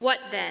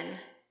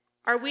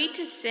Are we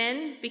to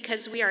sin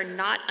because we are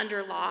not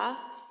under law,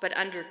 but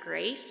under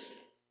grace?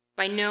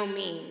 By no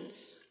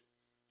means.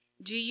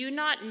 Do you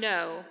not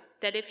know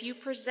that if you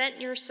present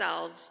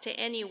yourselves to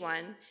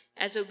anyone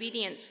as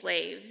obedient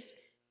slaves,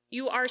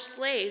 you are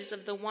slaves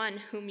of the one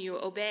whom you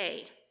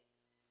obey,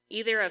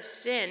 either of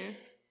sin,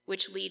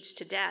 which leads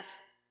to death,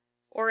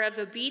 or of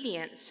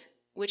obedience,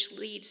 which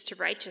leads to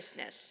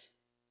righteousness?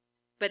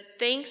 But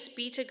thanks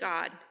be to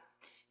God,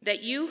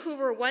 that you who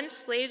were once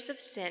slaves of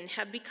sin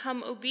have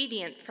become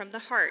obedient from the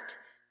heart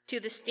to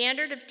the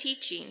standard of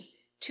teaching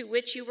to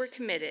which you were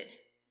committed,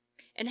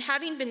 and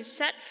having been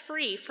set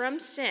free from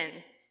sin,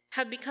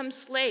 have become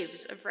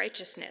slaves of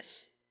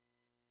righteousness.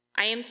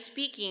 I am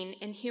speaking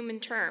in human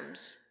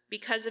terms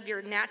because of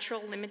your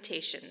natural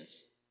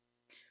limitations.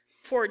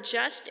 For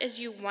just as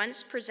you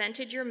once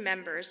presented your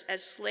members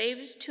as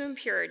slaves to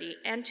impurity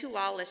and to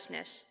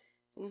lawlessness,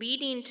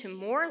 leading to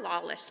more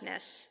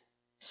lawlessness,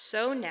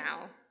 so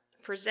now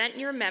present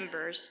your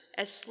members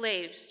as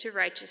slaves to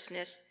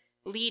righteousness,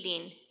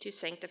 leading to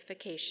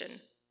sanctification.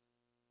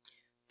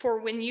 For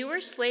when you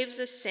were slaves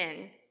of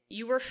sin,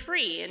 you were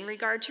free in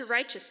regard to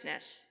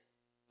righteousness.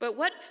 But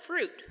what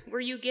fruit were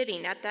you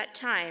getting at that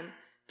time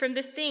from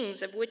the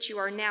things of which you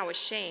are now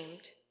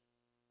ashamed?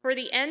 For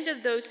the end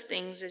of those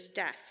things is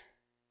death.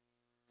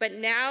 But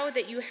now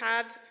that you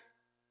have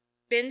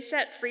been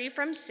set free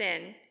from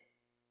sin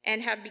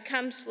and have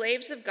become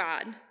slaves of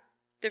God,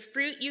 the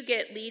fruit you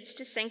get leads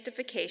to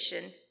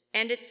sanctification,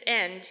 and its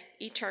end,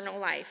 eternal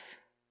life.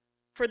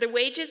 For the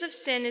wages of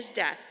sin is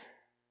death,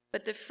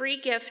 but the free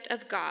gift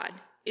of God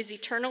is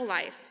eternal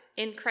life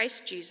in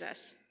Christ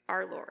Jesus,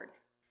 our Lord.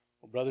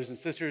 Well, brothers and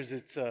sisters,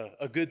 it's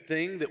a good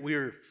thing that we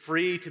are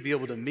free to be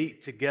able to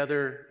meet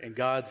together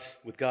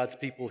with God's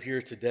people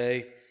here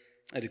today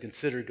and to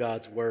consider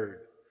God's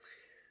Word.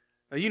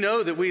 Now, you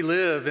know that we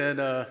live in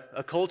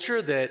a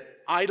culture that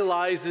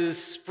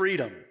idolizes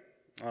freedom.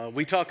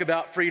 We talk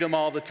about freedom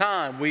all the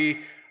time.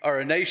 We are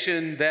a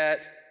nation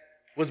that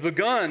was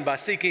begun by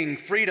seeking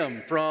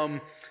freedom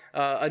from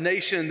a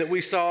nation that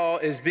we saw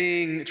as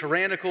being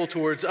tyrannical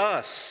towards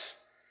us.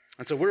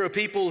 And so we're a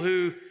people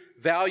who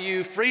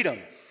value freedom.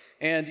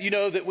 And you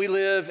know that we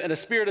live in a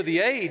spirit of the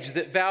age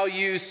that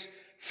values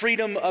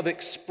freedom of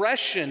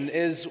expression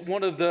as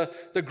one of the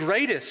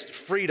greatest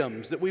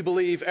freedoms that we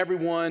believe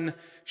everyone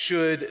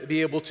should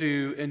be able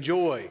to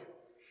enjoy.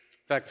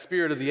 In fact, the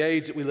spirit of the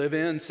age that we live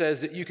in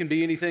says that you can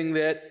be anything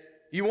that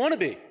you want to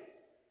be,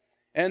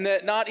 and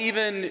that not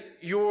even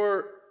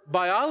your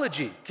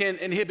biology can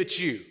inhibit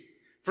you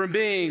from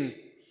being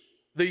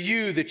the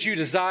you that you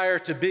desire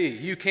to be.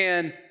 You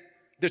can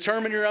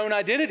determine your own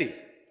identity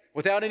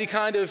without any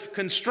kind of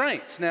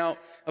constraints. Now,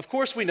 of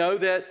course, we know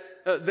that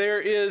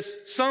there is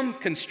some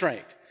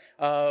constraint.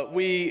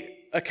 We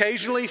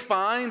occasionally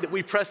find that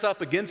we press up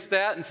against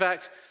that. In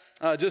fact,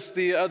 just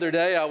the other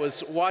day, I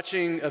was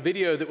watching a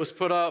video that was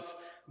put up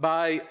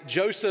by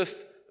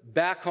Joseph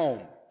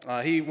Backholm.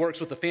 He works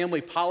with the Family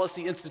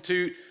Policy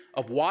Institute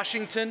of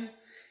Washington,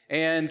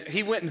 and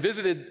he went and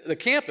visited the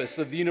campus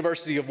of the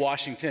University of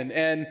Washington,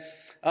 and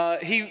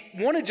he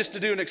wanted just to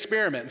do an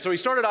experiment. So he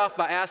started off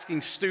by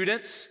asking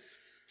students,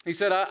 he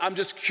said, I'm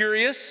just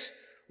curious,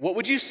 what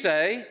would you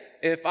say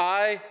if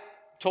I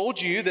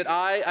told you that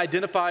I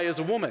identify as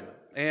a woman?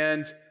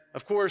 And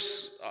of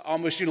course,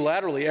 almost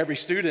unilaterally, every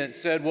student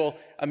said, well,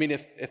 I mean,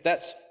 if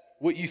that's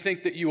what you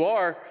think that you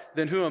are,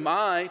 then who am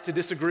I to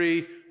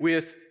disagree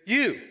with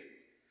you?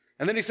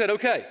 And then he said,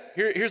 okay,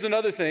 here's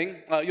another thing.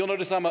 You'll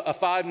notice I'm a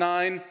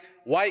 5'9"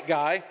 white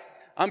guy.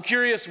 I'm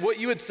curious what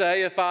you would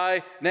say if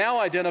I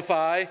now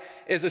identify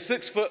as a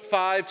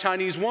 6'5"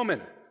 Chinese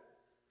woman.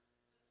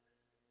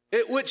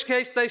 At which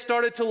case they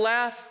started to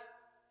laugh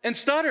and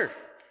stutter.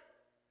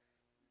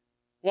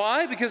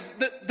 Why? Because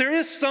there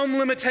is some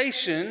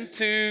limitation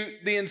to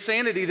the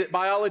insanity that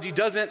biology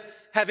doesn't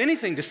have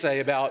anything to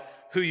say about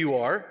who you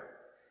are.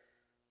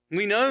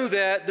 We know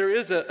that there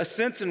is a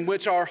sense in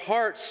which our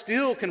hearts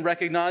still can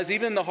recognize,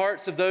 even the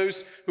hearts of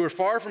those who are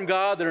far from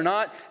God, that are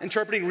not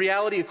interpreting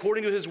reality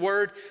according to His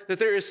Word, that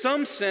there is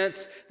some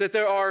sense that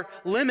there are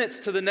limits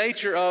to the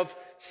nature of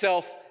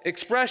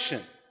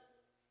self-expression.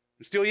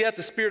 And still yet,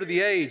 the spirit of the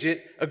age,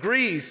 it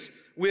agrees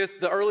with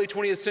the early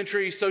 20th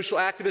century social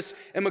activist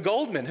Emma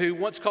Goldman, who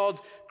once called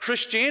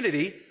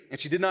Christianity, and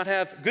she did not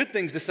have good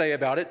things to say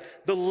about it,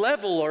 the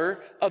leveler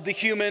of the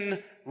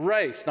human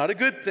race. Not a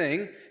good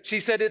thing. She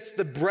said it's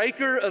the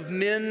breaker of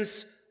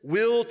men's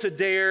will to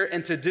dare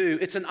and to do.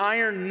 It's an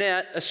iron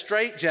net, a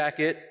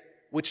straitjacket,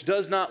 which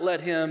does not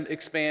let him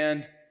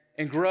expand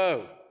and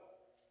grow.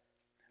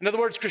 In other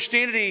words,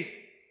 Christianity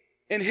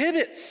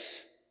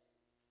inhibits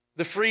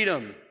the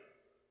freedom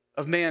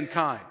of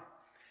mankind.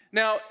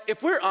 Now,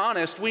 if we're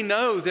honest, we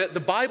know that the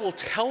Bible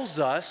tells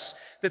us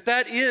that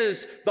that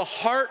is the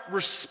heart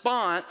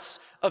response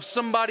of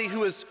somebody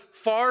who is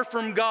far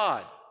from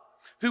God,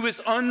 who is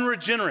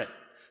unregenerate,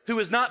 who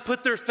has not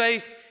put their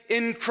faith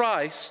in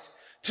Christ,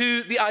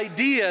 to the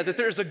idea that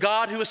there is a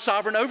God who is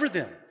sovereign over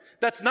them,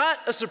 That's not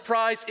a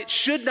surprise. It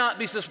should not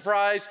be a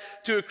surprise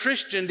to a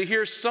Christian to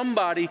hear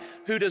somebody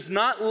who does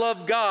not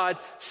love God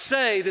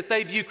say that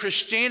they view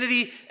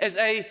Christianity as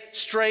a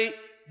straight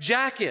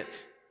jacket.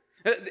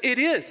 It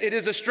is. It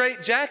is a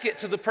straight jacket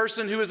to the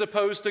person who is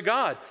opposed to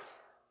God.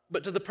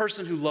 But to the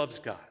person who loves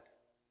God,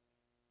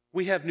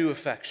 we have new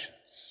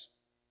affections.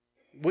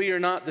 We are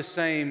not the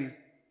same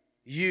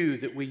you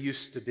that we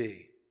used to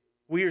be.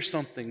 We are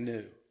something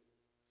new.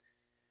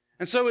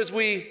 And so as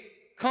we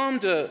come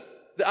to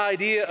the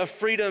idea of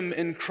freedom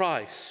in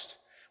Christ,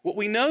 what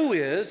we know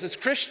is, as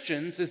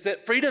Christians, is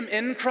that freedom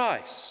in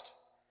Christ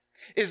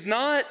is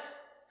not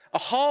a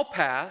hall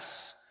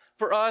pass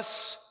for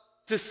us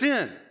to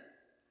sin.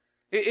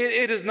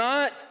 It is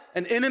not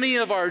an enemy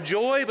of our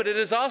joy, but it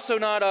is also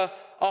not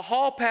a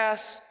hall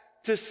pass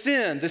to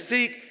sin, to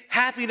seek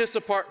happiness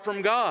apart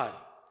from God.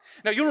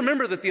 Now, you'll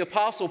remember that the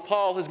Apostle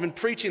Paul has been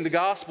preaching the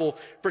gospel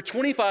for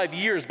 25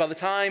 years by the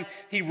time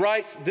he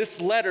writes this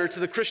letter to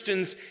the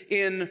Christians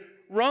in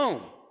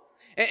Rome.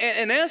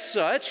 And as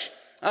such,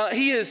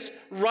 he is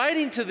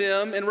writing to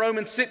them in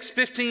Romans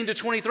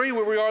 6:15-23,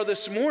 where we are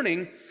this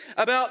morning,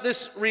 about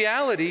this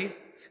reality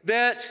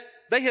that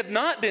they have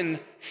not been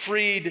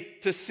freed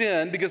to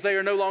sin because they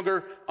are no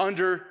longer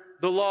under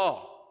the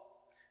law.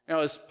 Now,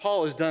 as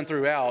Paul has done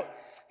throughout,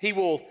 he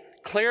will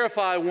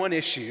clarify one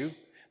issue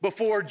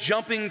before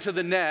jumping to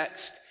the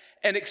next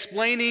and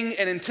explaining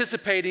and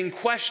anticipating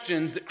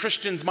questions that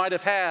Christians might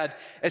have had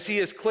as he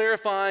is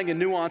clarifying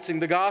and nuancing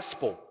the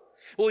gospel.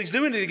 Well, he's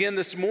doing it again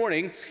this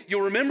morning.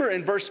 You'll remember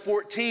in verse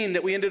 14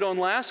 that we ended on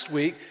last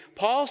week,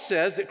 Paul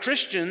says that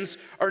Christians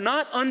are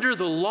not under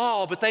the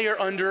law, but they are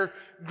under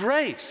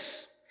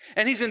grace.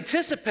 And he's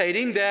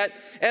anticipating that,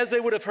 as they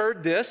would have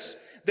heard this,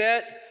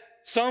 that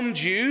some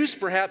Jews,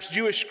 perhaps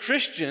Jewish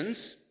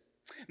Christians,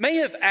 may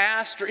have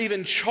asked or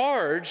even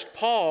charged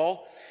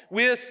Paul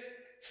with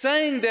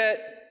saying that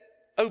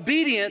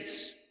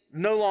obedience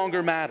no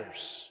longer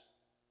matters.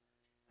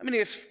 I mean,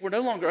 if we're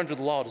no longer under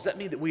the law, does that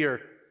mean that we are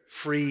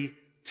free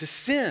to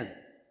sin?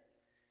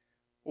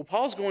 Well,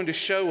 Paul's going to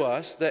show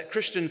us that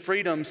Christian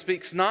freedom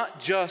speaks not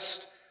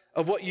just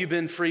of what you've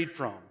been freed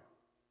from,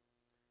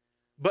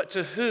 but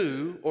to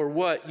who or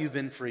what you've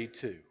been freed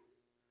to.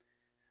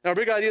 Now, our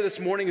big idea this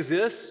morning is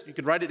this. You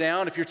can write it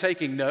down if you're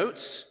taking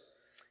notes.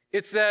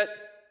 It's that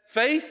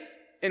faith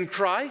in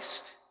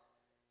Christ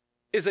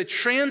is a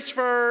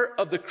transfer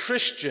of the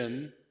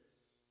Christian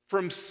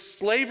from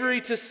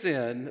slavery to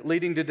sin,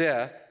 leading to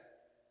death,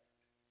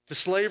 to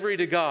slavery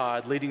to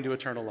God, leading to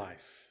eternal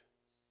life.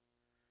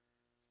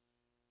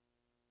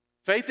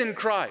 Faith in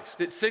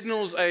Christ, it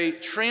signals a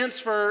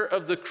transfer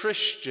of the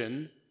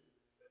Christian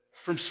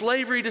from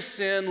slavery to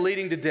sin,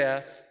 leading to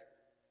death,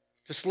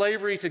 to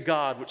slavery to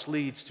God, which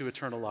leads to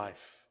eternal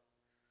life.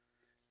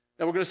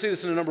 Now, we're going to see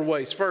this in a number of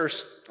ways.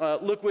 First,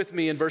 look with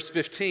me in verse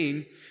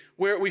 15,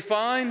 where we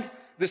find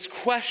this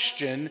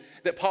question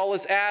that Paul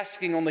is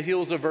asking on the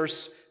heels of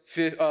verse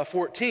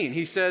 14.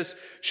 He says,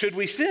 should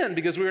we sin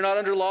because we are not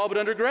under law but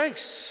under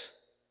grace?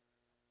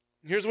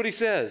 Here's what he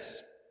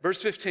says.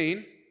 Verse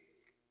 15.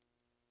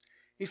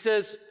 He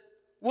says,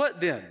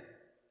 what then?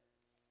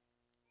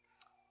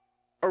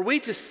 Are we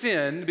to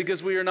sin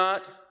because we are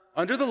not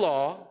under the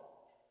law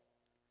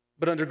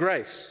but under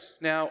grace?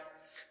 Now,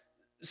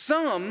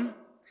 some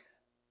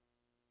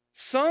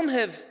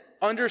have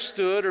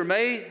understood or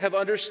may have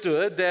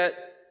understood that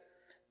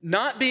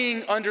not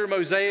being under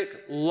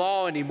Mosaic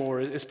law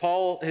anymore, as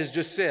Paul has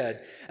just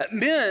said,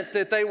 meant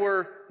that they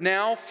were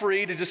now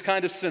free to just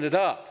kind of sin it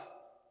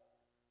up.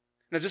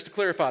 Now, just to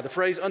clarify, the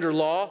phrase under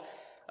law,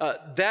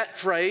 that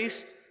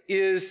phrase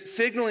is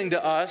signaling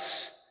to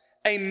us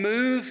a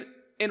move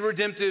in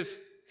redemptive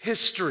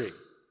history.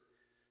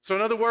 So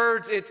in other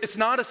words, it's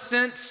not a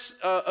sense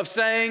of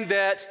saying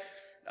that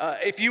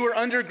if you are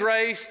under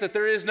grace, that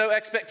there is no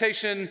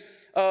expectation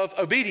of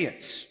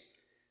obedience.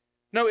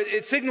 No,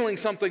 it's signaling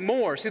something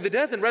more. See, the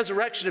death and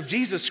resurrection of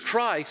Jesus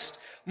Christ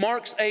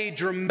marks a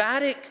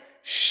dramatic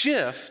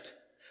shift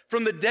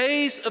from the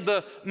days of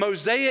the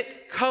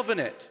Mosaic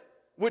covenant,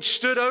 which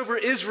stood over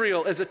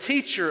Israel as a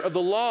teacher of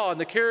the law and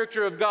the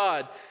character of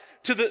God,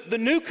 to the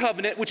new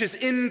covenant, which is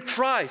in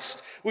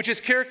Christ, which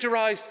is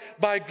characterized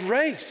by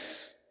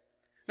grace.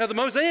 Now, the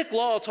Mosaic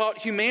law taught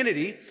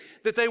humanity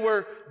that they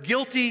were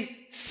guilty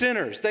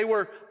sinners. They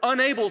were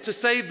unable to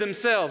save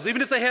themselves.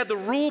 Even if they had the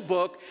rule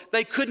book,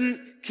 they couldn't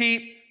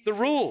keep the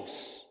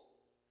rules.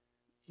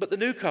 But the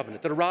new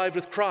covenant that arrived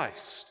with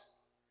Christ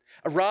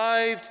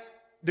arrived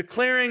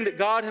declaring that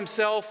God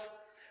himself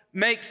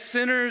makes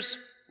sinners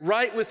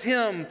right with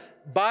him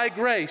by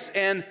grace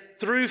and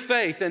through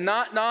faith, and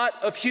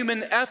not of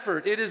human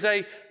effort. It is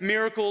a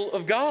miracle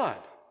of God.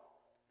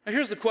 Now,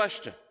 here's the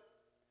question.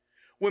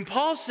 When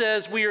Paul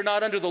says we are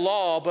not under the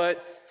law,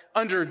 but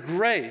under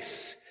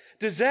grace,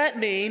 does that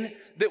mean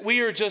that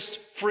we are just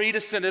free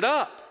to sin it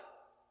up?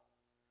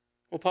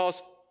 Well,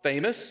 Paul's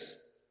famous,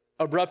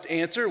 abrupt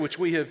answer, which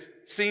we have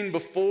seen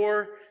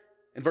before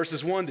in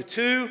verses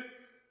 1-2,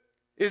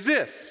 is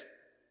this: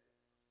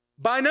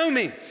 by no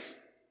means.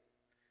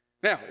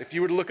 Now, if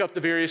you were to look up the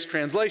various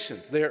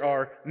translations, there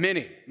are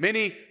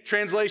many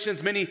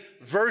translations, many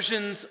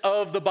versions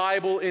of the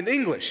Bible in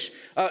English.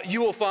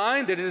 You will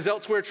find that it is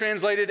elsewhere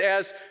translated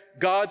as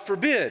God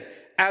forbid.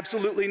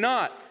 Absolutely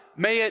not.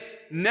 May it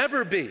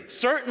never be.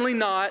 Certainly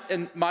not,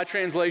 in my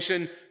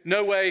translation,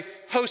 no way,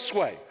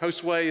 Josue.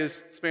 Josue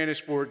is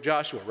Spanish for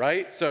Joshua,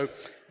 right? So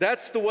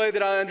that's the way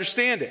that I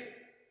understand it.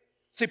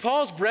 See,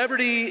 Paul's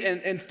brevity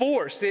and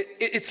force,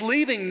 it's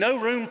leaving no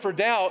room for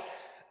doubt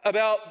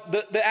about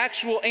the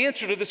actual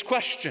answer to this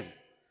question.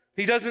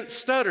 He doesn't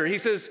stutter. He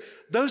says,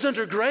 those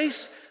under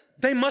grace,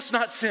 they must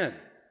not sin.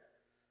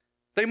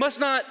 They must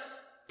not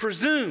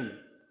presume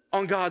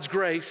on God's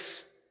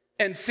grace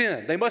and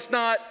sin. They must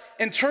not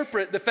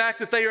interpret the fact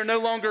that they are no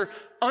longer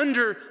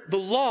under the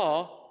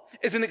law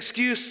as an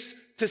excuse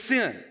to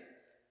sin.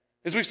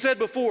 As we've said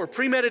before,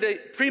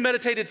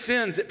 premeditated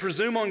sins that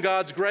presume on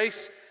God's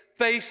grace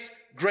face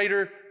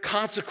greater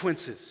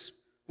consequences.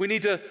 We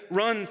need to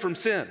run from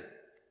sin.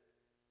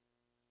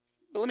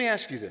 But let me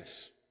ask you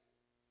this.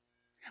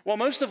 While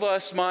most of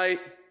us might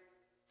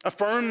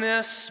affirm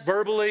this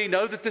verbally,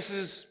 know that this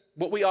is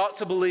what we ought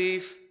to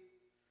believe,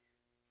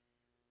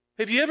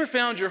 have you ever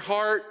found your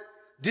heart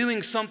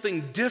doing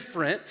something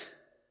different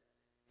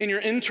in your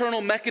internal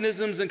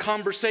mechanisms and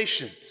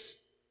conversations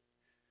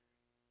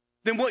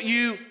than what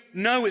you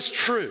know is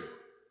true?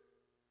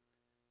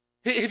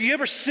 Have you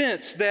ever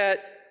sensed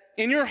that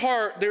in your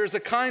heart there is a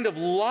kind of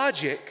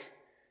logic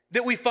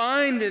that we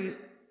find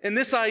in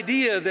this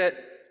idea that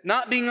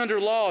not being under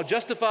law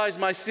justifies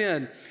my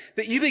sin,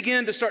 that you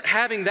begin to start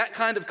having that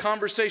kind of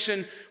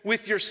conversation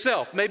with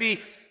yourself?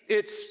 Maybe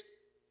it's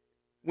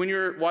when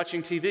you're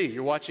watching TV,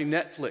 you're watching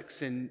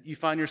Netflix, and you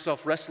find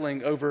yourself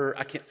wrestling over,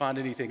 I can't find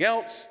anything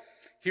else.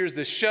 Here's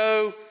this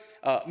show.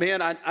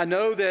 I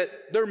know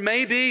that there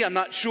may be, I'm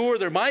not sure,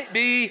 there might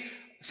be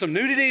some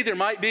nudity, there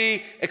might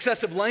be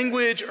excessive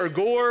language or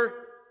gore.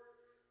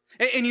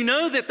 And you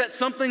know that that's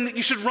something that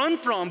you should run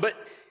from, but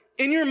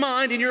in your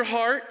mind, in your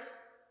heart,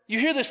 you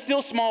hear this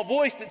still small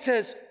voice that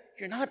says,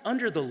 you're not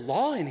under the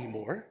law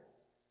anymore.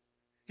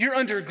 You're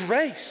under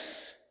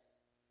grace.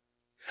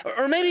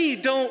 Or maybe you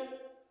don't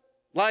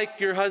like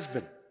your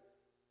husband,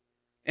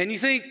 and you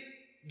think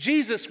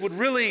Jesus would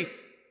really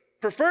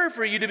prefer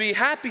for you to be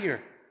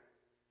happier.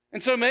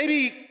 And so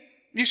maybe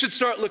you should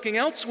start looking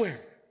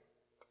elsewhere.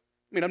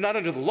 I'm not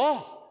under the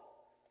law.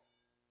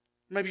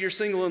 Maybe you're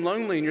single and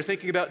lonely, and you're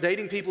thinking about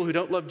dating people who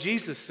don't love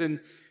Jesus, and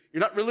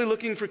you're not really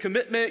looking for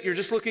commitment. You're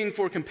just looking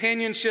for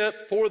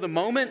companionship for the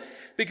moment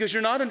because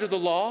you're not under the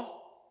law.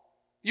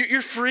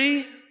 You're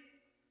free.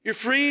 You're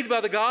freed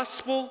by the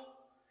gospel.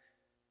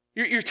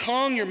 Your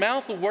tongue, your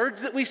mouth, the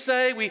words that we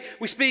say,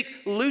 we speak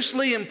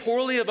loosely and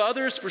poorly of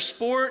others for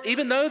sport,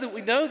 even though that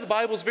we know the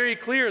Bible's very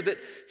clear that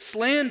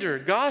slander,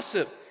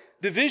 gossip,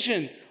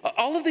 division,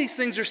 all of these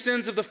things are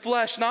sins of the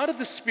flesh, not of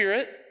the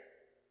spirit.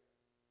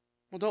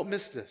 Well, don't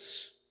miss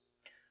this.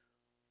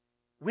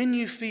 When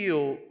you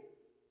feel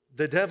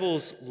the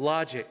devil's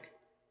logic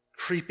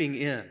creeping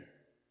in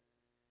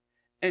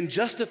and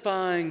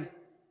justifying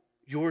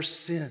your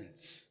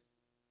sins,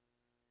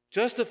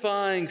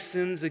 justifying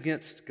sins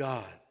against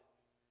God,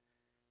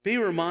 be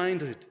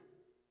reminded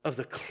of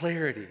the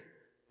clarity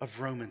of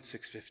Romans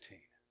 6:15.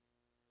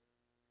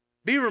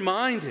 Be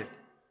reminded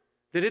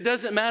that it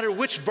doesn't matter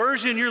which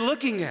version you're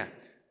looking at.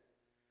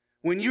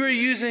 When you're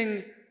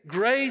using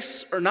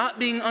grace or not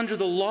being under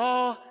the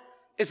law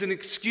as an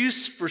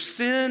excuse for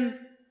sin,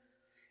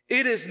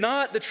 it is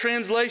not the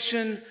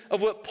translation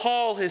of what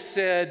Paul has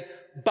said,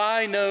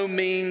 by no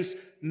means,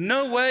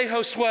 no way,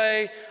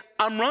 Josue,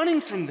 I'm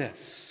running from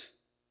this.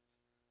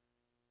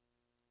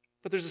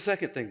 But there's a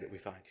second thing that we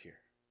find here.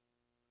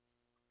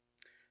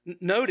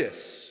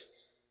 Notice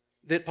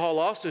that Paul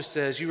also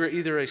says you are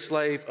either a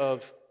slave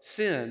of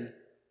sin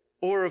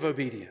or of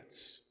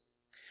obedience.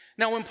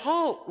 Now, when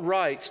Paul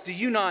writes, do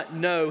you not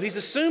know, he's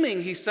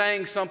assuming he's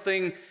saying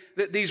something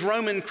that these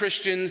Roman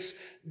Christians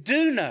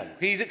do know.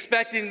 He's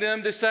expecting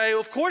them to say,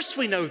 of course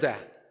we know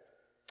that.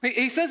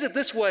 He says it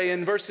this way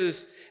in verse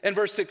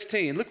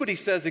 16. Look what he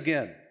says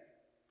again.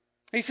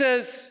 He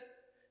says,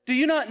 do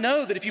you not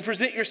know that if you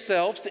present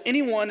yourselves to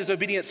anyone as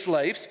obedient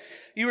slaves,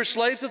 you are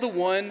slaves of the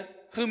one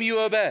whom you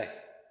obey,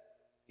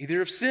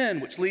 either of sin,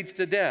 which leads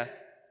to death,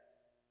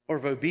 or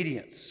of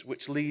obedience,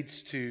 which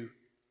leads to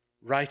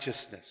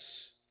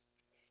righteousness.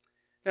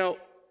 Now,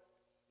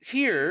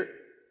 here,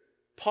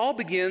 Paul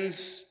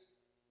begins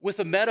with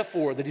a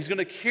metaphor that he's going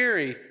to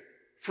carry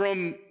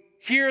from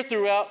here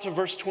throughout to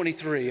verse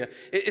 23.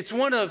 It's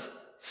one of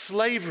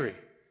slavery,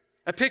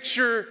 a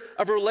picture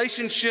of a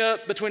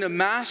relationship between a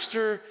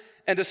master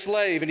and a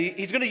slave. And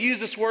he's going to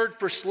use this word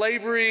for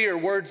slavery or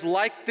words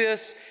like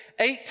this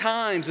 8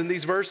 times in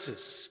these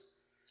verses.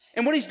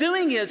 And what he's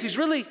doing is he's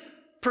really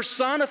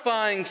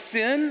personifying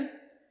sin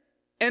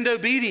and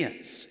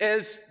obedience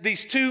as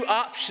these two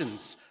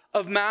options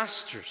of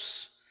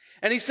masters.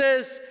 And he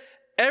says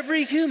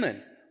every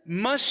human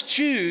must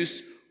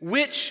choose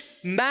which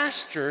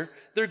master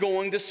they're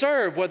going to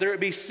serve, whether it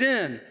be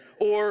sin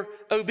or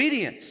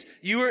obedience.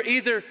 You are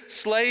either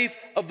slave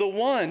of the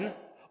one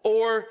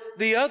or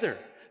the other.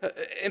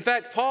 In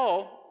fact,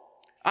 Paul,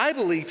 I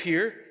believe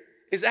here,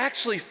 is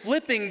actually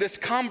flipping this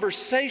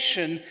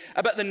conversation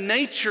about the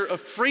nature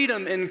of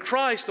freedom in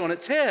Christ on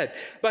its head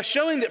by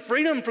showing that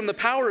freedom from the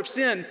power of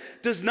sin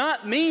does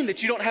not mean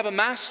that you don't have a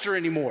master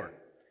anymore.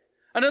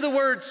 In other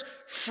words,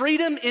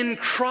 freedom in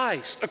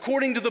Christ,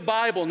 according to the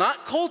Bible,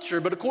 not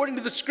culture, but according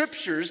to the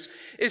Scriptures,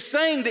 is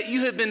saying that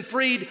you have been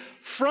freed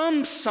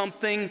from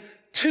something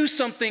to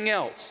something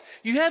else.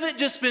 You haven't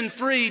just been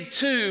freed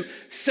to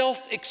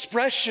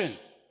self-expression.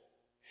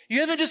 You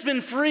haven't just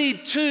been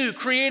freed to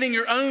creating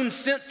your own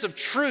sense of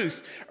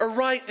truth or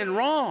right and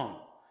wrong.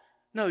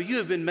 No, you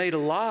have been made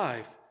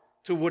alive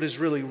to what is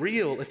really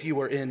real if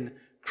you are in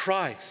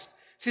Christ.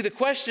 See, the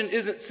question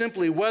isn't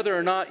simply whether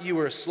or not you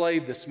are a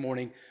slave this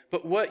morning,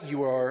 but what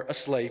you are a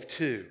slave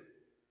to.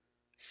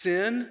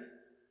 Sin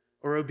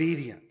or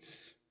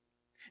obedience.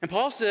 And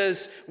Paul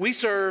says we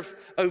serve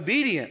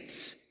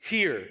obedience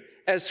here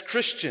as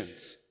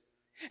Christians.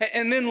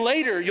 And then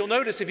later, you'll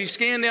notice if you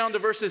scan down to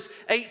verses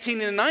 18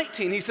 and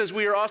 19, he says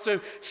we are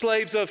also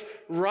slaves of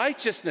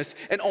righteousness.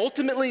 And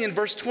ultimately in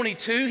verse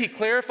 22, he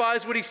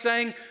clarifies what he's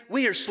saying.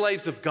 We are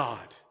slaves of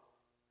God.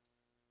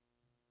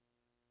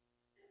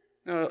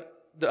 Now,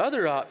 the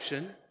other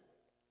option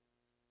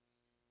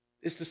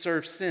is to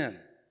serve sin.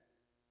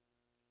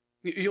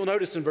 You'll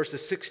notice in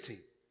verses 16,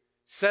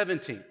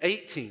 17,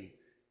 18,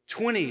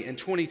 20, and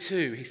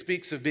 22, he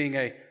speaks of being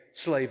a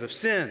slave of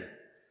sin.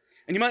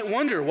 And you might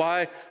wonder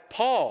why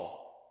Paul,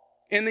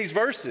 in these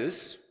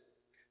verses,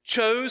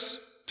 chose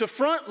to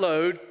front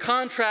load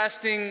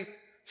contrasting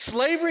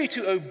slavery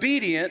to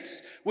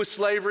obedience with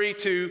slavery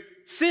to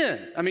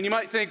sin. I mean, you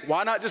might think,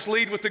 why not just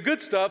lead with the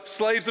good stuff,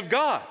 slaves of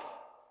God?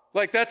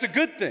 Like that's a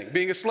good thing,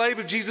 being a slave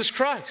of Jesus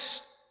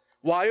Christ.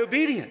 Why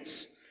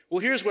obedience? Well,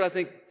 here's what I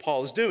think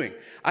Paul is doing.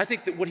 I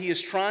think that what he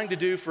is trying to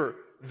do for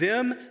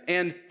them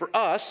and for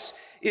us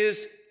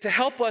is to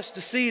help us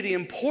to see the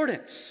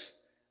importance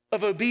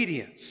of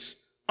obedience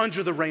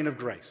under the reign of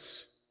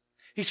grace.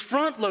 He's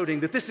front-loading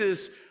that this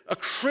is a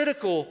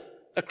critical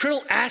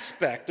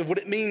aspect of what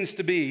it means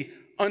to be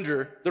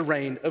under the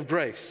reign of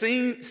grace.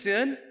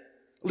 Sin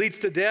leads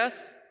to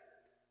death,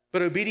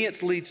 but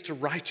obedience leads to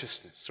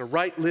righteousness, or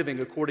right living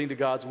according to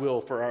God's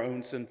will for our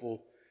own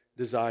sinful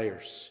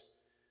desires.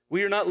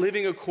 We are not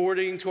living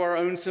according to our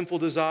own sinful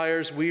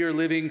desires. We are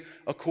living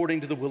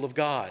according to the will of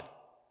God.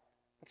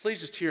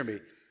 Please just hear me.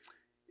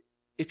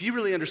 If you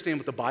really understand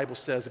what the Bible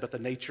says about the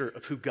nature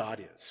of who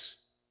God is,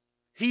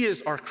 He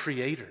is our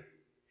creator.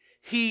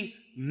 He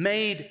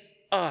made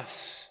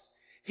us.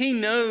 He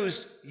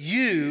knows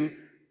you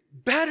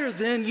better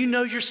than you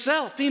know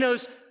yourself. He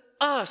knows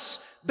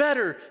us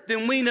better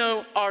than we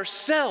know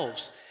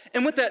ourselves.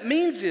 And what that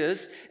means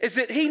is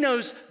that He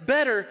knows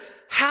better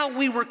how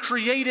we were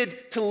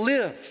created to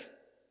live,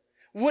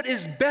 what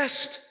is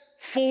best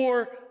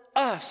for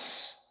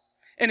us.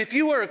 And if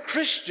you are a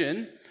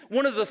Christian,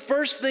 one of the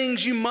first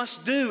things you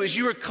must do as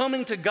you are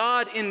coming to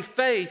God in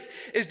faith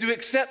is to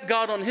accept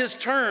God on His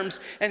terms.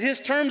 And His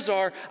terms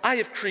are, I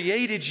have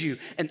created you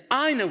and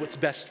I know what's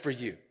best for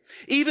you.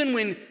 Even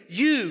when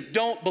you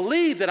don't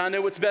believe that I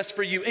know what's best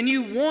for you and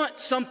you want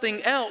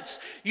something else,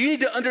 you need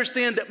to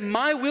understand that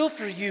my will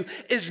for you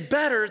is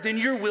better than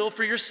your will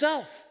for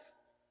yourself.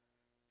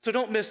 So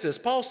don't miss this.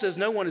 Paul says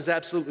no one is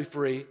absolutely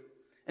free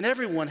and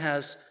everyone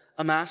has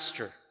a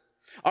master.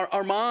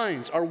 Our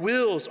minds, our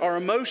wills, our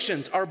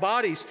emotions, our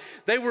bodies,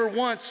 they were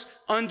once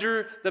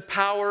under the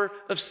power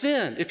of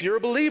sin. If you're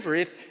a believer,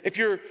 if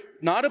you're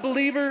not a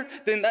believer,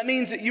 then that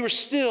means that you are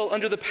still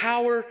under the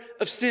power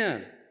of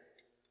sin.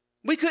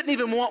 We couldn't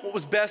even want what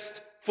was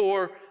best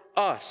for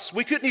us.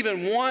 We couldn't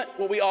even want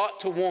what we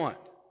ought to want.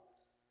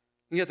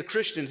 And yet the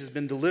Christian has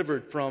been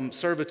delivered from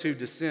servitude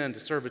to sin to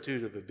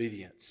servitude of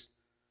obedience.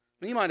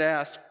 And you might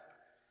ask,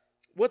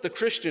 what the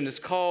Christian is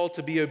called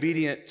to be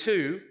obedient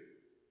to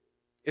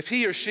if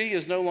he or she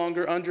is no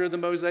longer under the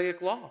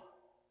Mosaic law?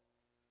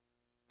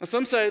 Now,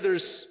 some say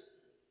there's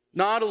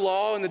not a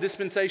law in the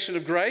dispensation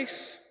of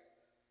grace,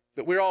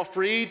 that we're all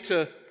free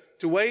to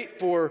wait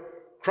for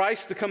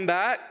Christ to come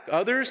back.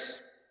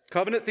 Others,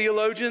 covenant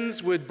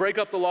theologians, would break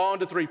up the law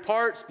into three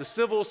parts, the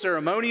civil,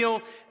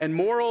 ceremonial, and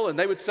moral, and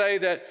they would say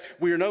that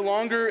we are no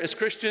longer, as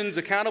Christians,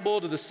 accountable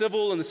to the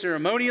civil and the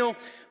ceremonial,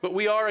 but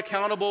we are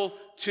accountable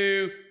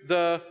to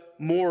the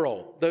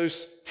moral.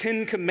 Those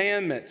 10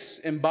 commandments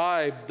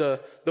imbibe the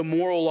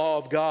moral law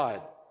of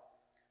God.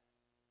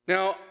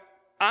 Now,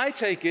 I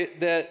take it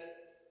that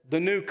the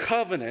new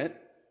covenant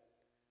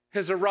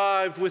has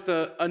arrived with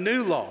a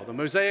new law. The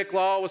Mosaic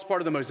law was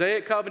part of the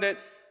Mosaic covenant,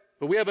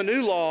 but we have a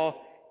new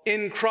law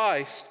in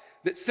Christ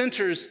that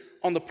centers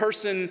on the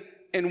person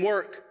and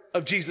work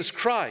of Jesus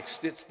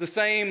Christ. It's the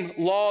same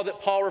law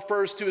that Paul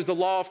refers to as the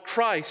law of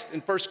Christ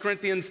in 1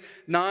 Corinthians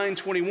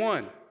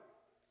 9:21.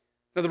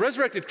 Now, the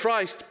resurrected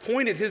Christ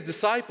pointed His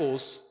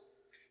disciples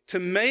to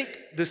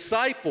make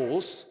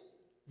disciples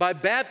by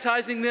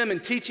baptizing them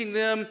and teaching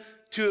them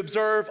to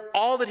observe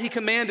all that He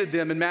commanded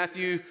them in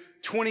Matthew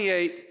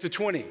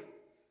 28-20.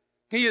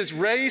 He is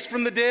raised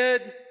from the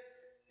dead.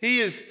 He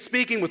is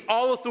speaking with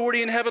all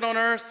authority in heaven and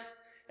on earth.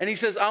 And he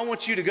says, I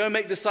want you to go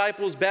make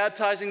disciples,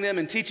 baptizing them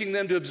and teaching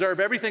them to observe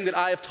everything that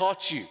I have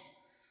taught you.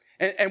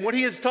 And what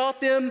he has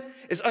taught them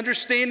is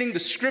understanding the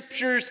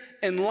scriptures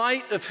in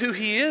light of who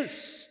he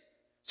is.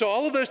 So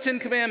all of those 10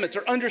 commandments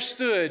are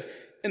understood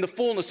in the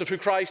fullness of who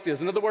Christ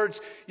is. In other words,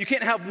 you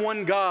can't have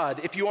one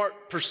God if you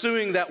aren't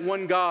pursuing that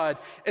one God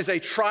as a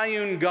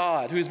triune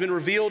God who has been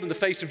revealed in the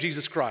face of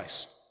Jesus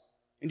Christ.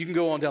 And you can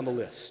go on down the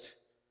list.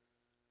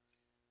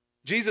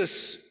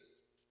 Jesus,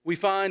 we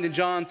find in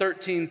John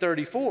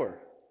 13:34,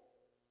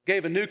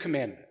 gave a new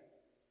commandment.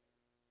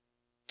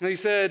 And he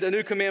said, a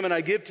new commandment I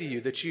give to you,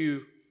 that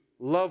you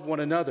love one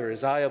another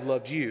as I have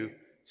loved you,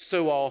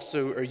 so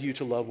also are you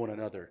to love one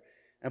another.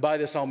 And by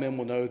this all men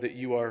will know that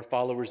you are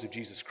followers of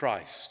Jesus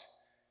Christ.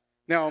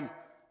 Now,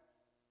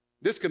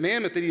 this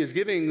commandment that he is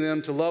giving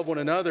them to love one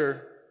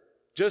another,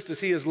 just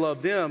as he has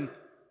loved them,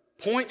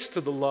 points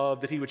to the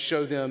love that he would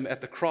show them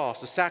at the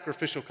cross, a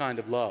sacrificial kind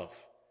of love.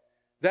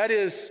 That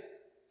is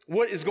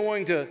what is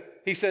going to,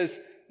 he says,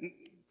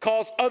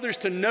 cause others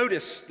to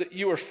notice that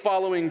you are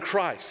following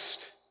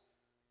Christ.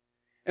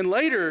 And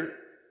later,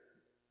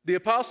 the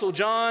Apostle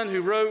John,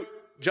 who wrote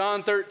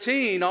John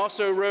 13,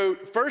 also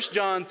wrote 1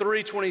 John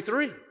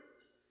 3:23.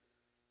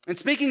 And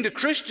speaking to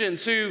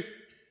Christians who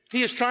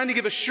he is trying to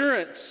give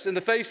assurance in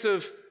the face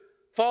of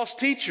false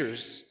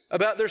teachers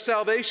about their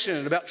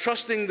salvation, about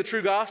trusting the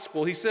true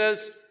gospel, he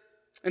says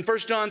in 1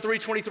 John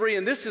 3:23,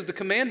 and this is the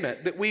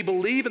commandment, that we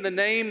believe in the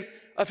name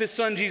of his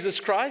Son Jesus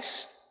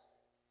Christ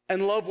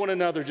and love one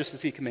another just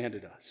as he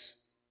commanded us.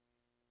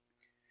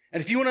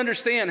 And if you want to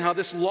understand how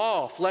this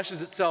law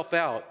fleshes itself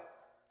out,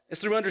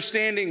 it's through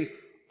understanding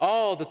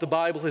all that the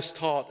Bible has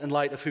taught in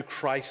light of who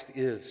Christ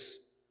is.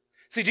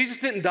 See, Jesus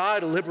didn't die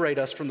to liberate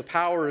us from the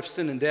power of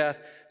sin and death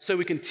so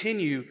we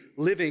continue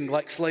living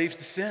like slaves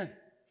to sin.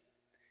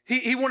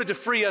 He wanted to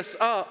free us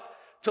up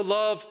to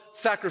love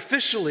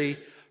sacrificially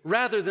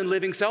rather than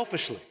living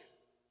selfishly.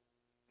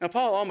 Now,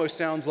 Paul almost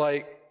sounds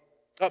like,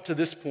 up to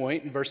this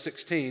point in verse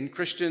 16,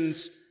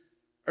 Christians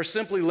are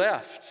simply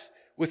left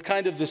with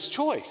kind of this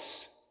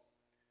choice.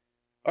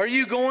 Are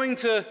you going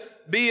to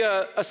be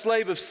a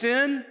slave of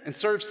sin and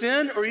serve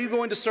sin, or are you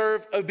going to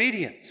serve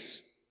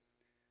obedience?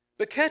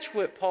 But catch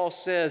what Paul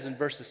says in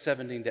verses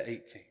 17 to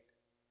 18.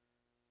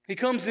 He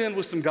comes in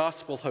with some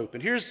gospel hope,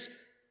 and here's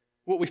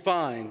what we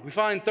find. We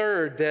find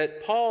third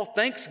that Paul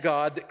thanks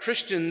God that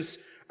Christians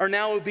are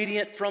now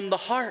obedient from the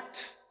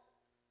heart.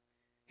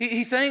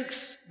 He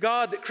thanks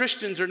God that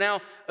Christians are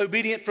now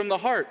obedient from the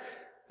heart.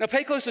 Now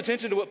pay close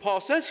attention to what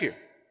Paul says here.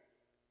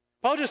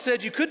 Paul just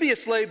said you could be a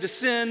slave to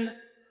sin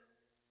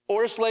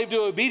or a slave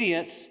to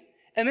obedience.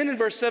 And then in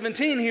verse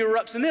 17, he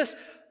erupts in this,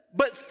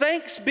 but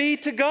thanks be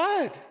to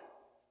God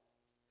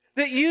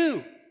that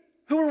you,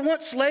 who were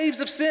once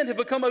slaves of sin, have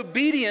become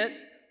obedient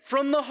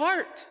from the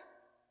heart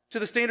to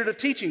the standard of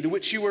teaching to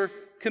which you were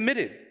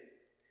committed.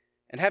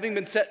 And having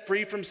been set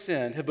free from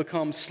sin, have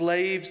become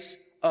slaves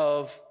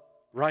of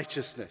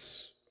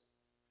righteousness.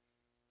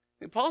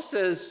 And Paul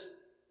says,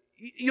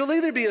 you'll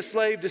either be a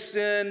slave to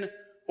sin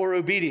or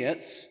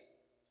obedience.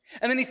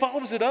 And then he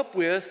follows it up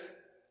with,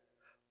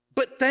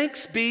 but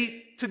thanks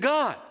be to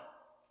God.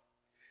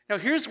 Now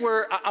here's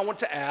where I want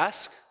to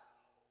ask,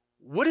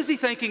 what is he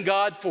thanking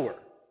God for?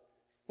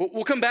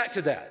 We'll come back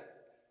to that.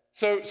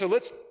 So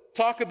let's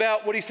talk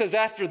about what he says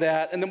after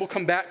that, and then we'll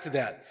come back to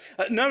that.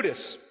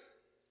 Notice,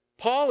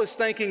 Paul is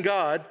thanking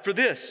God for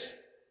this,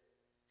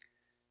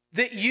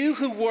 that you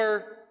who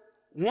were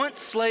once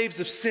slaves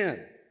of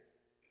sin.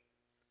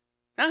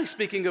 Now he's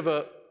speaking of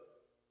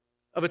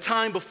a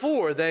time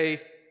before they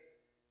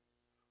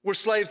were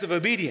slaves of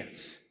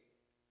obedience.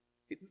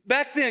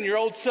 Back then, your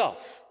old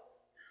self.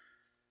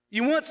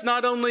 You once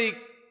not only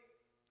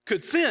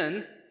could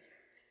sin,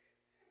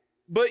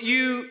 but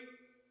you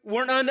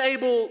weren't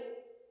unable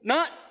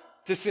not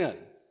to sin.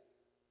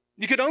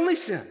 You could only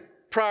sin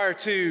prior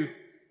to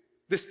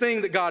this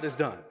thing that God has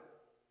done.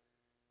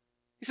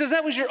 He says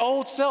that was your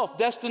old self,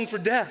 destined for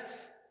death.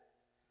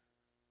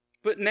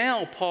 But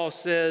now, Paul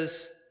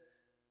says,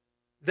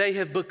 they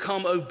have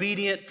become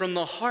obedient from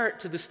the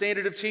heart to the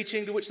standard of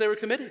teaching to which they were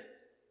committed.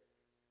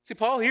 See,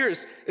 Paul here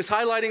is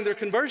highlighting their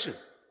conversion.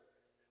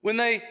 When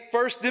they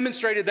first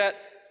demonstrated that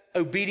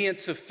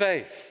obedience of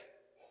faith,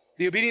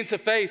 the obedience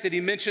of faith that he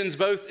mentions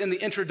both in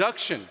the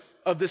introduction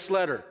of this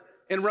letter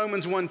in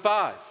Romans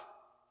 1:5,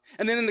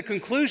 and then in the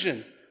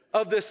conclusion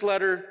of this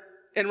letter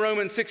in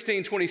Romans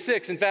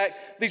 16:26. In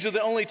fact, these are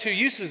the only two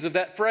uses of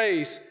that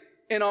phrase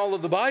in all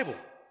of the Bible.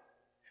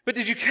 But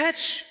did you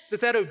catch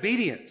that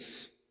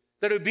obedience,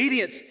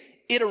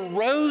 it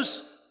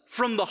arose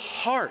from the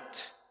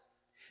heart?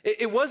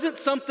 It wasn't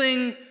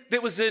something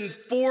that was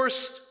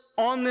enforced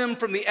on them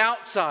from the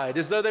outside,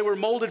 as though they were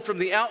molded from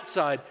the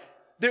outside.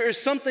 There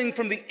is something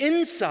from the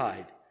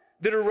inside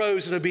that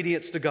arose in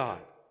obedience to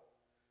God.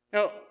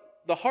 Now,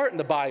 the heart in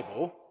the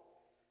Bible,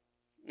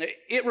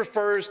 it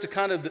refers to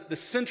kind of the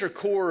center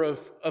core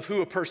of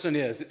who a person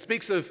is. It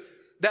speaks of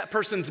that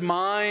person's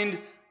mind,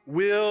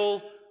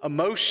 will,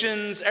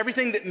 emotions,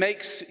 everything that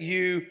makes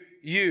you,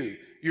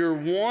 your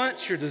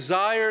wants, your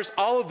desires,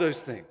 all of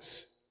those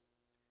things.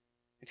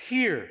 And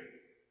here,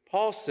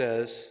 Paul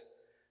says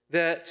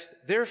that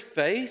their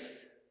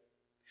faith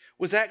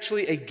was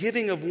actually a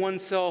giving of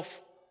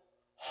oneself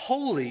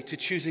wholly to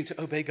choosing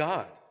to obey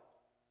God.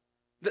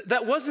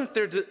 That wasn't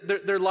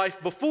their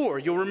life before.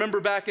 You'll remember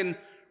back in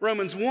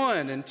Romans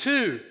 1 and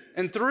 2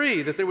 and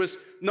 3 that there was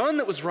none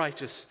that was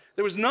righteous.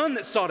 There was none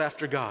that sought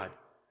after God.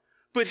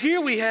 But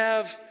here we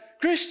have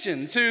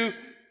Christians who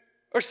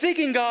are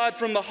seeking God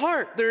from the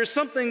heart. There is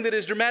something that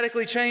is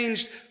dramatically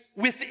changed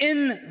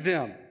within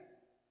them.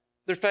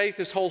 Their faith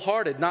is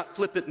wholehearted, not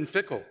flippant and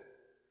fickle.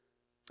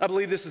 I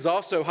believe this is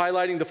also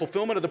highlighting the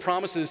fulfillment of the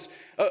promises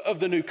of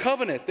the new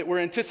covenant that were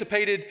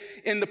anticipated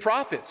in the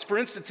prophets. For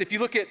instance, if you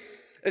look at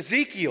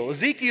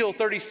Ezekiel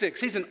 36,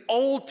 he's an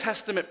Old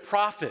Testament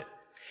prophet.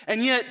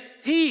 And yet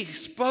he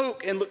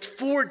spoke and looked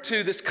forward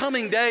to this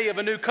coming day of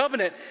a new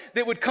covenant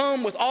that would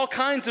come with all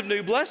kinds of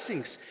new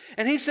blessings.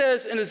 And he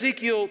says in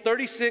Ezekiel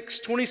 36,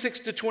 26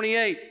 to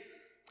 28,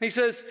 he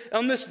says,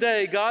 on this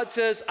day, God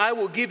says, I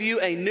will give you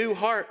a new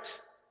heart,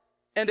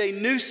 and a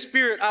new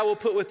spirit I will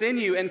put within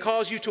you and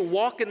cause you to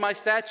walk in my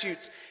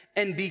statutes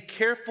and be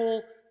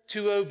careful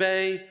to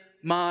obey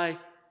my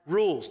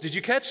rules. Did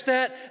you catch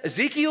that?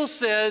 Ezekiel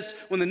says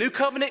when the new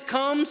covenant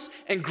comes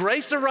and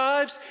grace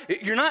arrives,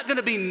 you're not going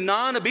to be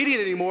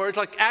non-obedient anymore. It's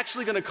like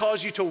actually going to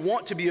cause you to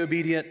want to be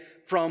obedient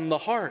from the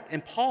heart.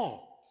 And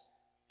Paul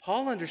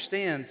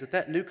understands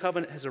that new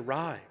covenant has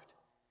arrived,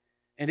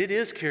 and it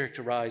is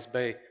characterized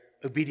by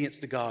obedience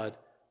to God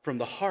from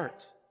the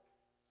heart.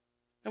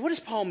 Now, what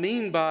does Paul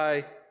mean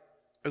by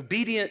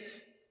obedient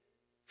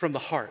from the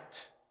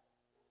heart?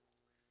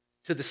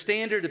 To the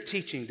standard of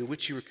teaching to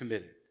which you were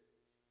committed.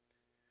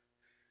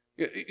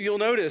 You'll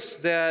notice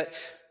that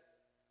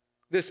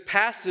this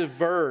passive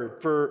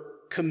verb for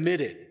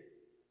committed,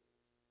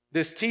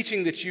 this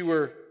teaching that you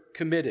were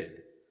committed,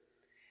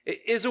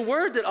 is a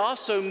word that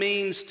also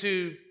means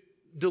to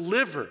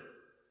deliver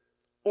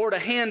or to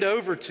hand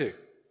over to.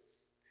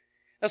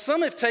 Now,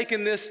 some have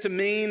taken this to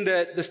mean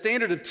that the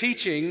standard of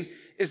teaching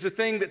is the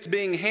thing that's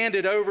being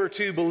handed over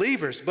to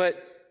believers,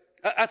 but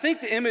I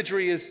think the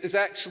imagery is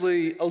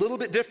actually a little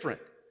bit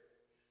different.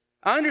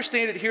 I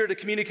understand it here to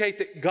communicate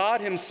that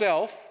God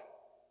himself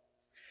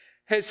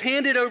has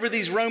handed over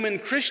these Roman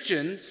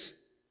Christians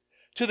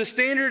to the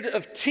standard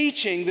of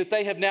teaching that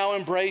they have now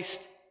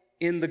embraced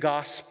in the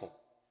gospel.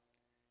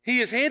 He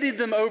has handed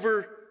them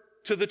over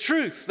to the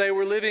truth. They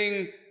were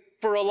living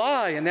for a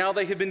lie, and now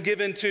they have been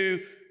given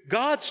to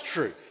God's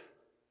truth.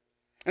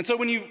 And so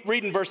when you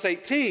read in verse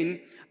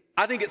 18,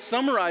 I think it's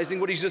summarizing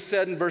what he's just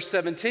said in verse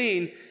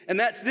 17, and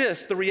that's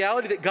this: the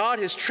reality that God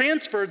has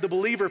transferred the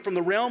believer from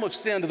the realm of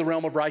sin to the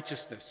realm of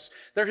righteousness.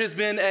 There has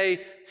been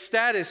a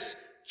status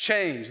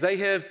change. They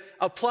have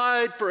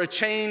applied for a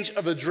change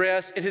of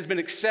address. It has been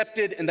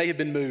accepted, and they have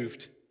been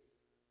moved.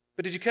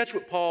 But did you catch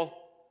what Paul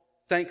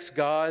thanks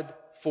God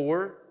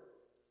for?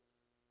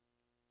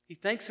 He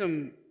thanks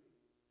him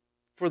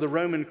for the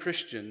Roman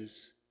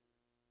Christians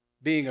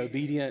being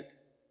obedient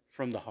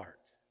from the heart.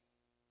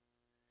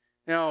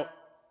 Now,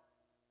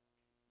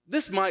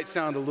 this might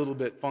sound a little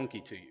bit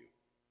funky to you.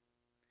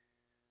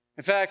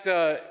 In fact,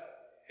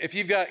 if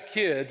you've got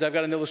kids, I've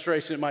got an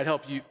illustration that might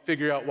help you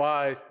figure out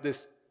why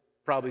this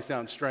probably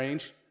sounds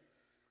strange.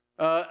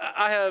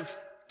 I have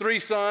 3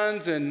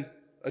 sons and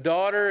a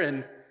daughter,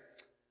 and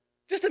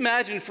just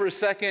imagine for a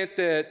second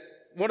that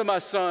one of my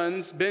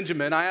sons,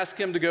 Benjamin, I ask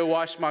him to go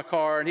wash my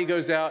car, and he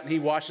goes out and he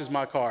washes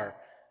my car.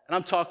 And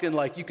I'm talking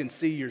like you can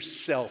see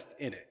yourself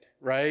in it,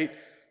 right?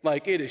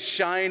 Like it is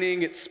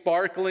shining, it's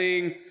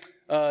sparkling.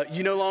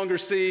 You no longer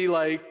see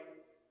like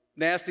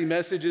nasty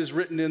messages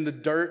written in the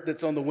dirt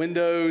that's on the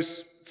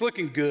windows. It's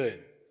looking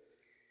good.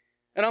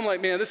 And I'm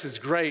like, man, this is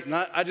great. And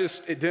I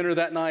just, at dinner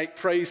that night,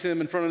 praise him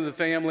in front of the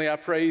family. I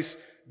praise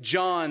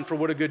John for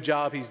what a good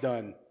job he's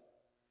done.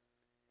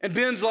 And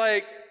Ben's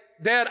like,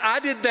 Dad, I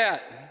did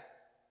that.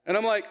 And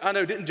I'm like, I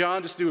know, didn't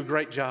John just do a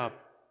great job?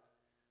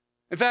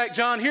 In fact,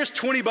 John, here's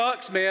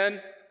 $20,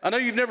 man. I know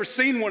you've never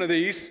seen one of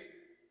these,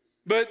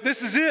 but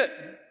this is it.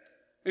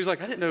 He's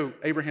like, I didn't know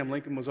Abraham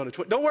Lincoln was on a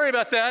 20. Don't worry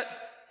about that.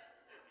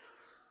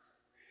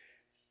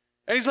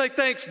 And he's like,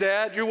 thanks,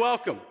 Dad. You're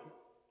welcome.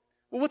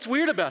 Well, what's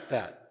weird about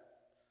that?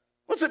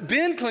 What's that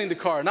Ben cleaned the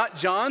car, not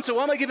John? So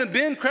why am I giving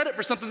Ben credit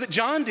for something that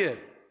John did?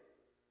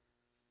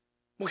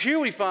 Well, here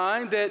we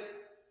find that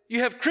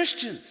you have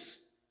Christians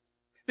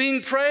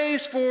being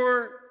praised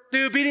for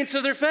the obedience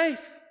of their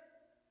faith.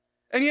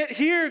 And yet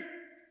here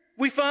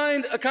we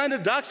find a kind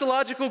of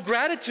doxological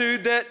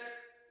gratitude that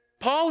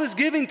Paul is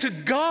giving to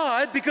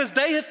God because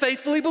they have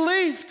faithfully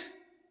believed.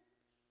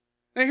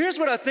 Now, here's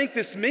what I think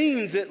this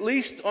means, at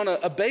least on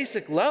a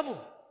basic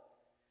level.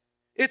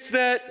 It's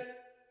that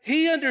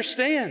he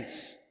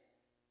understands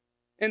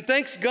and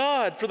thanks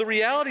God for the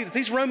reality that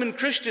these Roman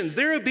Christians,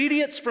 their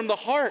obedience from the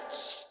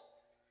hearts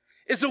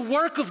is a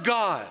work of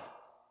God,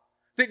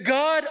 that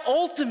God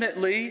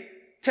ultimately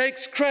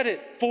takes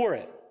credit for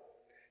it.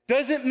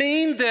 Doesn't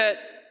mean that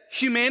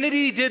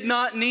humanity did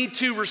not need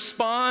to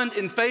respond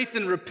in faith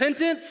and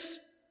repentance,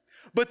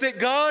 but that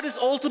God is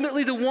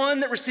ultimately the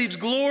one that receives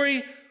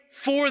glory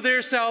for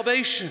their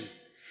salvation.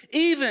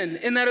 even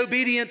in that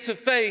obedience of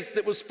faith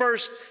that was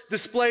first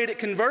displayed at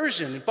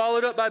conversion and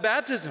followed up by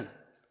baptism.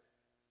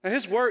 Now,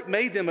 his work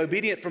made them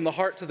obedient from the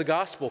heart to the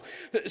gospel.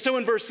 So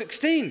in verse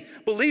 16,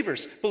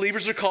 believers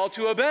are called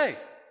to obey.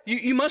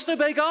 You must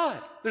obey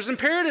God. There's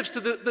imperatives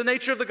to the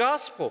nature of the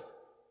gospel.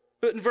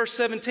 But in verse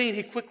 17,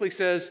 he quickly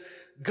says,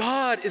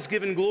 God is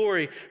given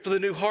glory for the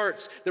new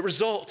hearts that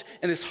result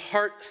in this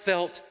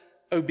heartfelt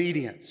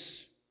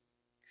obedience.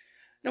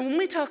 Now, when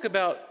we talk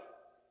about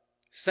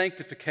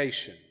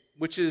sanctification,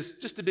 which is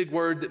just a big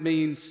word that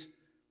means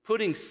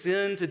putting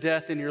sin to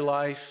death in your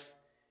life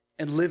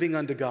and living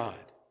unto God,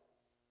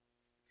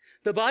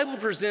 the Bible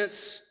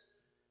presents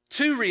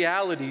two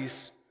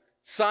realities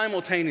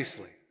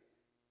simultaneously.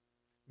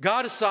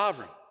 God is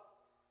sovereign.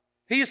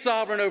 He is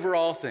sovereign over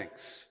all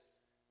things.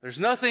 There's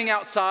nothing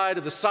outside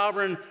of the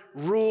sovereign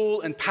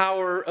rule and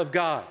power of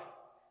God.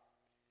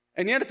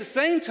 And yet at the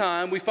same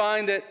time, we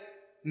find that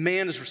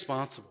man is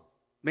responsible.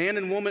 Man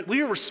and woman,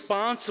 we are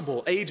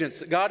responsible agents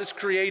that God has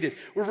created.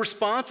 We're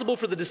responsible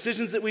for the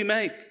decisions that we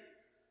make.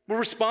 We're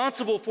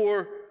responsible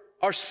for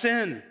our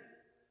sin.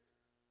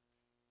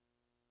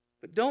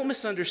 But don't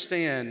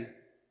misunderstand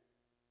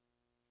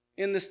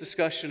in this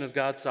discussion of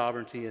God's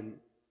sovereignty and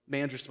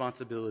man's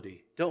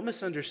responsibility, don't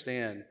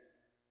misunderstand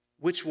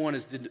which one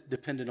is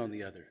dependent on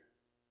the other.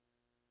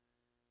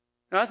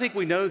 Now, I think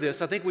we know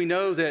this. I think we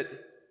know that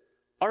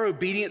our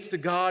obedience to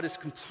God is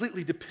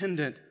completely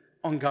dependent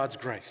on God's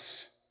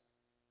grace.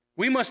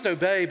 We must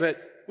obey,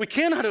 but we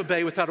cannot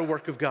obey without a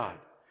work of God.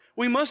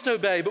 We must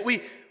obey, but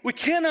we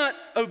cannot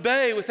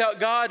obey without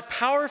God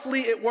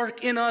powerfully at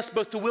work in us,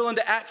 both to will and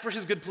to act for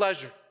His good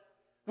pleasure.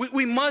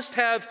 We must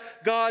have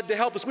God to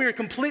help us. We are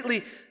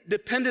completely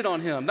dependent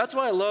on Him. That's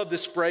why I love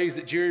this phrase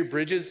that Jerry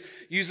Bridges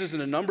uses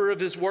in a number of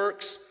his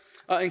works,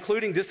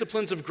 including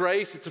Disciplines of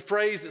Grace. It's a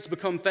phrase that's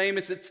become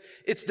famous.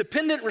 It's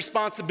dependent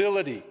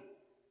responsibility.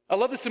 I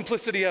love the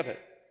simplicity of it.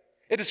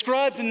 It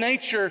describes the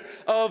nature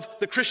of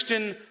the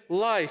Christian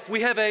life.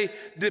 We have a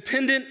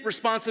dependent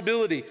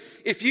responsibility.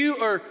 If you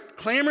are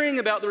clamoring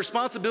about the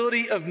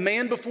responsibility of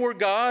man before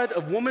God,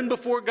 of woman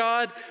before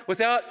God,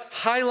 without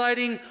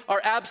highlighting our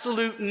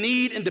absolute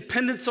need and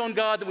dependence on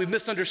God, then we've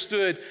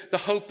misunderstood the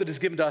hope that is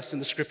given to us in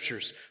the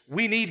Scriptures.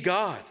 We need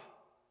God.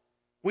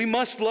 We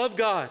must love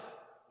God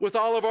with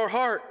all of our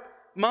heart,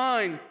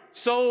 mind,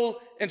 soul,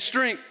 and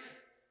strength.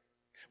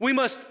 We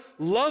must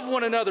love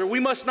one another. We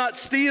must not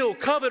steal,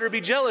 covet, or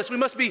be jealous. We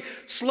must be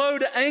slow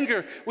to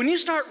anger. When you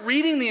start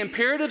reading the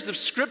imperatives of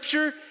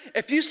Scripture,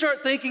 if you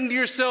start thinking to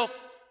yourself,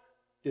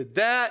 did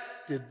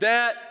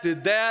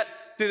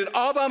it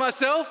all by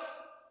myself?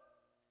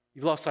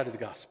 You've lost sight of the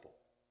gospel.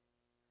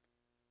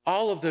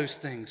 All of those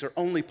things are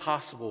only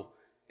possible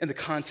in the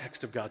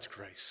context of God's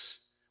grace,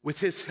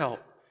 with His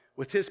help,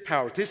 with His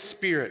power, with His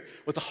Spirit,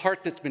 with a heart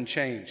that's been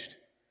changed.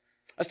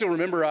 I still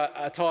remember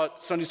I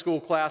taught Sunday school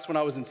class when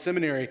I was in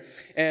seminary,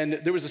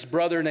 and there was this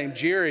brother named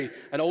Jerry,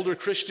 an older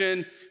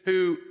Christian,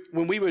 who,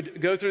 when we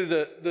would go through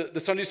the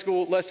Sunday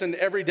school lesson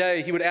every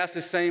day, he would ask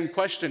the same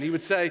question. He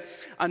would say,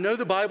 I know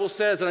the Bible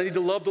says that I need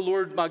to love the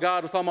Lord my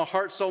God with all my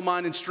heart, soul,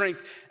 mind, and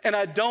strength, and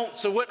I don't,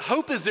 so what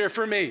hope is there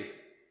for me?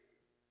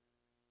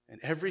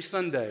 And every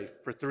Sunday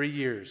for 3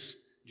 years,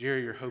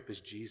 Jerry, your hope is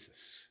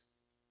Jesus.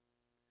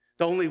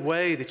 The only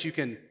way that you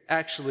can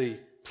actually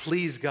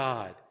please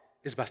God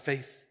is by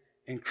faith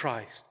in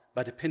Christ,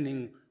 by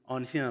depending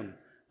on Him,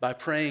 by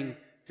praying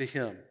to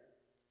Him.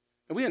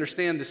 And we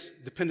understand this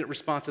dependent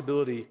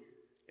responsibility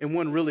in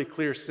one really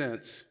clear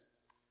sense.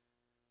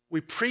 We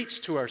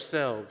preach to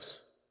ourselves,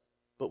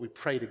 but we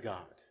pray to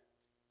God.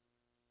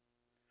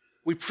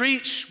 We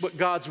preach what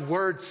God's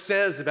Word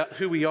says about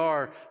who we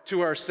are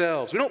to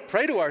ourselves. We don't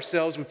pray to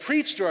ourselves, we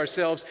preach to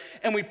ourselves,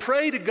 and we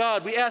pray to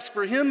God. We ask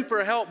for Him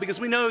for help because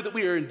we know that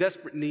we are in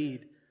desperate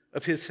need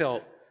of His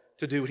help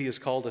to do what He has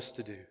called us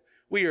to do.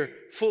 We are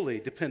fully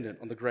dependent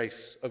on the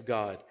grace of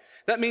God.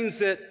 That means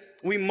that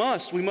we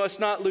must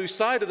not lose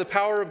sight of the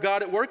power of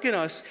God at work in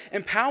us,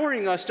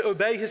 empowering us to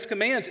obey His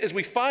commands as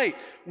we fight,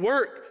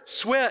 work,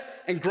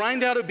 sweat, and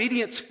grind out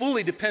obedience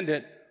fully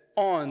dependent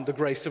on the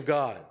grace of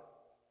God.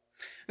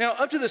 Now,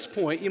 up to this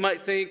point, you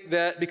might think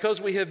that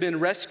because we have been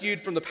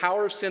rescued from the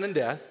power of sin and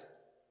death,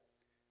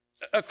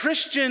 a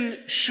Christian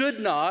should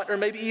not, or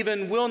maybe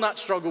even will not,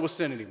 struggle with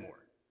sin anymore.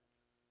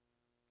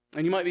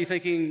 And you might be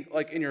thinking,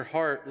 like in your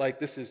heart, like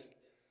this is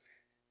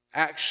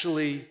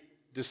actually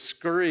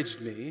discouraged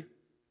me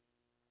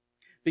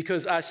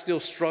because I still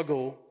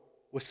struggle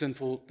with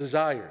sinful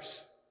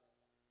desires.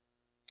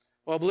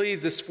 Well, I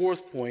believe this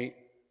fourth point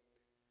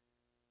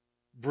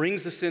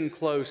brings us in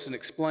close and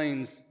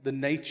explains the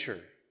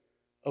nature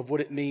of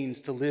what it means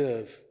to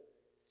live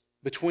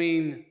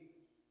between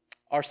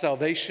our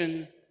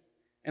salvation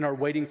and our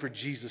waiting for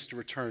Jesus to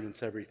return and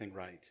set everything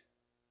right.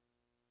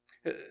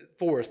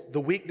 Fourth, the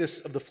weakness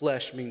of the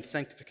flesh means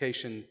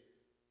sanctification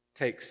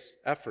takes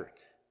effort.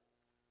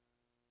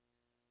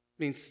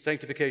 Means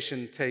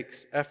sanctification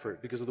takes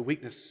effort because of the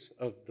weakness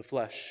of the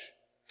flesh.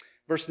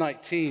 Verse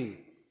 19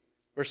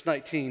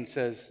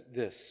 says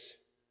this,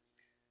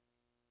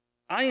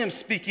 I am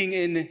speaking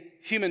in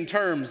human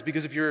terms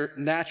because of your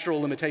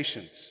natural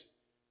limitations.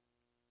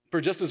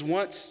 For just as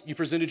once you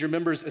presented your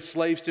members as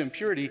slaves to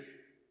impurity,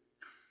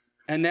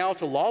 and now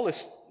to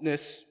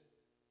lawlessness,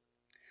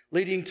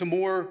 leading to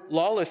more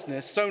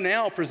lawlessness, so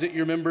now present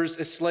your members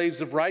as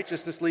slaves of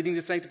righteousness, leading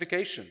to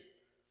sanctification.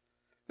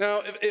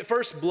 Now, at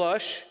first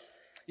blush,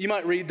 you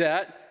might read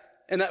that,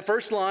 and that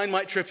first line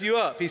might trip you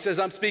up. He says,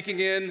 I'm speaking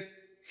in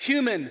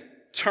human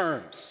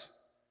terms,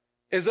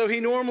 as though he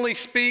normally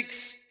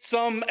speaks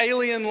some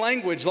alien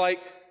language like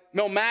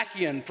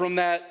Melmacian from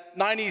that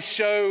 90s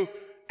show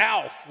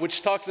Alf,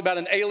 which talks about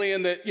an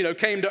alien that,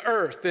 came to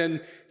Earth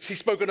and he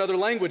spoke another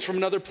language from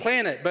another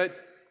planet. But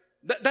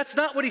that's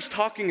not what he's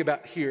talking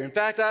about here. In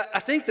fact, I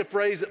think the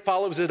phrase that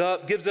follows it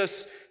up gives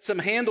us some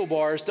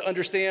handlebars to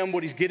understand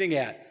what he's getting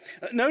at.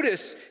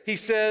 Notice he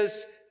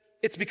says,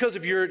 it's because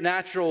of your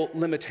natural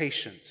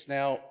limitations.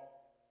 Now,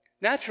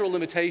 natural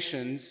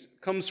limitations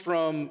comes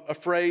from a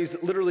phrase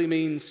that literally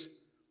means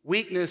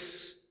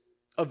weakness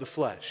of the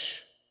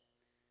flesh.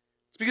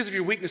 It's because of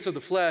your weakness of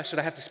the flesh that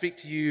I have to speak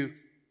to you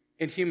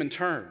in human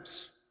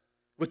terms,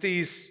 with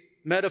these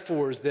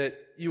metaphors that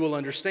you will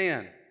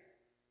understand.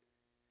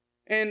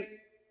 And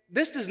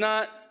this does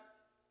not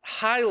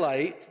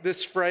highlight,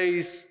 this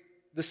phrase,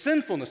 the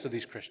sinfulness of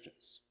these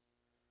Christians,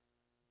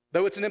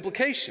 though it's an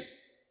implication.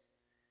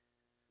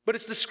 But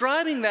it's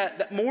describing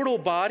that mortal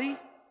body,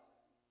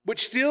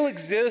 which still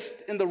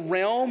exists in the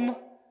realm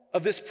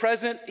of this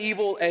present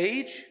evil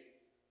age,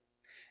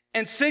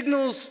 and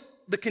signals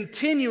the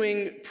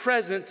continuing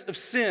presence of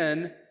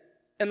sin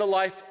in the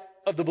life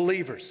of the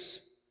believers.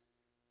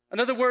 In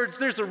other words,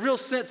 there's a real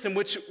sense in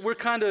which we're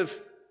kind of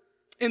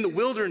in the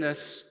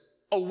wilderness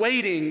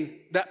awaiting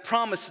that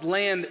promised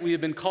land that we have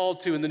been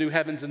called to in the new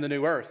heavens and the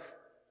new earth.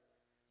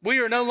 We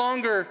are no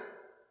longer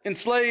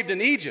enslaved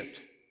in Egypt,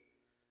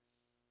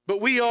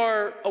 but we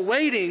are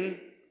awaiting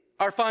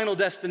our final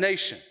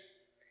destination.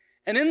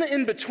 And in the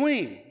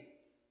in-between,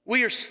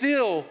 we are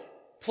still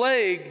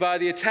plagued by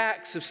the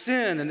attacks of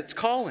sin and its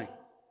calling.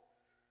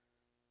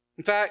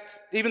 In fact,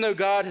 even though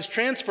God has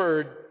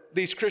transferred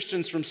these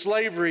Christians from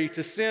slavery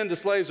to sin to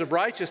slaves of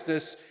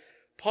righteousness,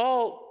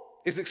 Paul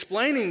is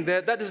explaining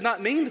that does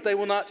not mean that they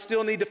will not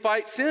still need to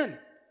fight sin,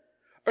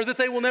 or that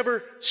they will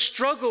never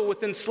struggle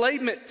with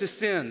enslavement to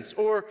sins,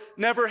 or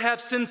never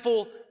have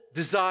sinful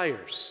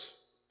desires.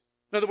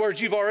 In other words,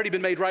 you've already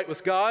been made right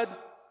with God.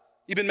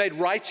 You've been made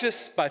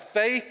righteous by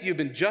faith. You've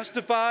been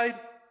justified.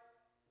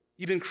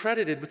 You've been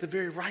credited with the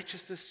very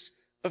righteousness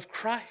of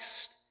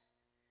Christ.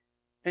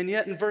 And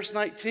yet in verse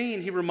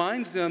 19, he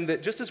reminds them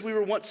that just as we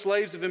were once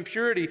slaves of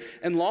impurity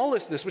and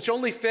lawlessness, which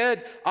only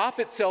fed off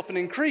itself and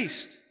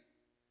increased,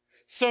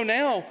 so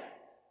now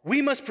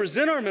we must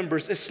present our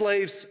members as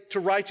slaves to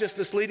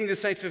righteousness, leading to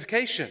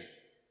sanctification.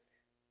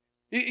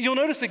 You'll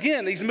notice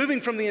again, he's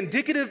moving from the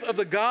indicative of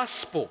the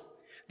gospel,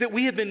 that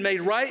we have been made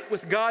right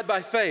with God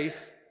by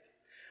faith,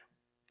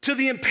 to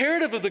the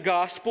imperative of the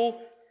gospel,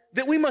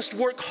 that we must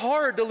work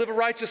hard to live a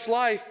righteous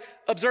life,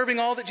 observing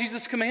all that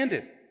Jesus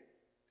commanded.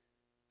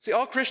 See,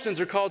 all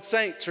Christians are called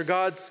saints, or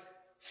God's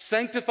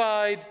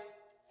sanctified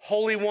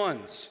holy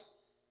ones.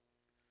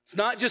 It's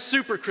not just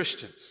super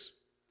Christians.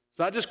 It's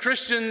not just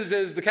Christians,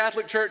 as the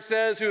Catholic Church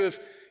says, who have,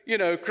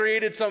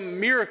 created some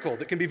miracle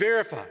that can be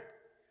verified.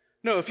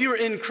 No, if you are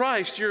in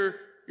Christ, you're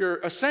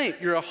a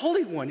saint, you're a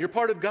holy one, you're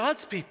part of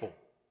God's people.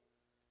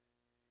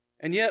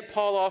 And yet,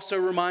 Paul also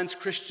reminds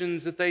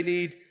Christians that they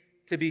need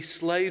to be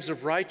slaves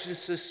of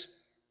righteousness,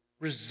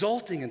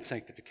 resulting in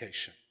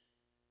sanctification.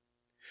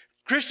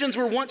 Christians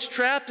were once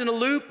trapped in a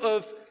loop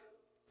of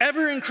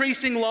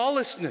ever-increasing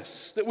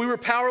lawlessness that we were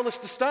powerless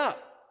to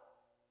stop.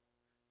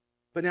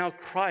 But now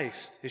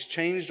Christ has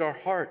changed our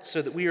hearts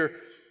so that we are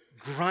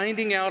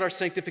grinding out our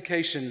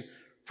sanctification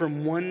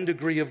from one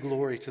degree of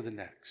glory to the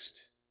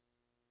next.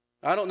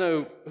 I don't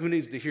know who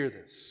needs to hear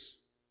this,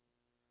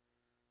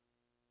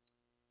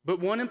 but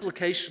one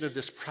implication of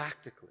this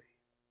practically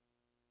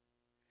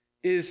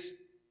is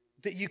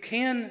that you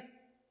can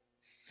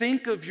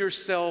think of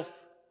yourself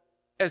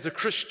as a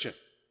Christian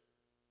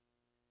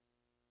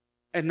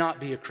and not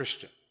be a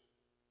Christian.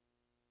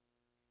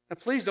 Now,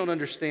 please don't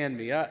understand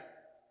me.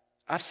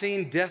 I've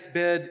seen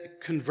deathbed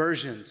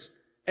conversions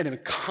and am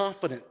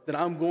confident that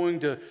I'm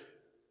going to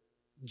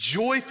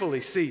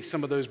joyfully see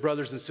some of those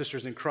brothers and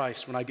sisters in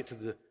Christ when I get to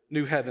the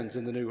new heavens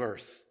and the new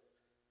earth.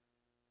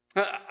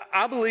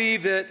 I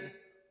believe that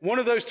one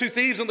of those two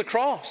thieves on the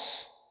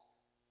cross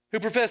who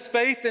professed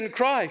faith in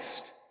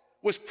Christ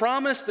was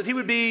promised that he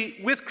would be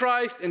with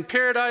Christ in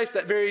paradise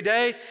that very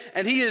day,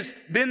 and he has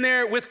been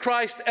there with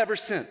Christ ever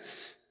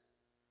since.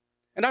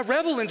 And I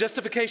revel in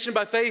justification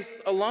by faith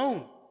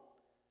alone.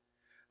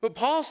 But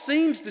Paul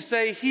seems to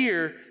say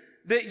here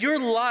that your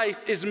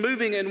life is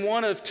moving in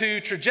one of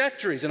two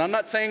trajectories. And I'm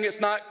not saying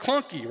it's not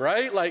clunky,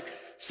 right? Like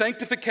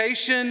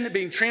sanctification,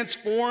 being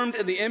transformed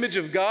in the image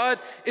of God,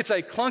 it's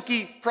a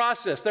clunky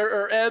process. There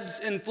are ebbs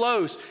and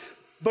flows.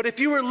 But if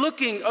you were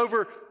looking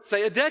over,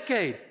 say, a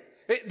decade,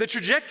 the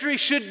trajectory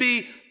should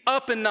be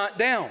up and not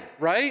down,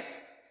 right?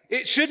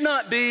 It should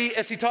not be,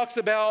 as he talks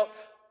about,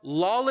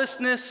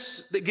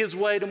 lawlessness that gives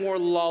way to more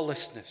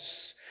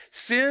lawlessness.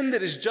 Sin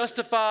that is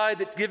justified,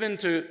 that's given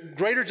to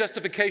greater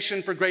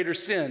justification for greater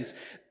sins.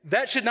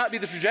 That should not be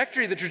the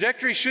trajectory. The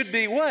trajectory should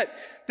be what?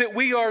 That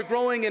we are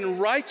growing in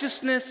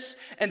righteousness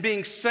and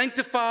being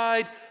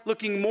sanctified,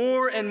 looking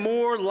more and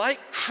more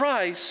like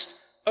Christ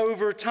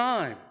over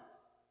time.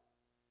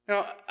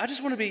 Now, I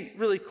just want to be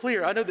really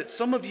clear. I know that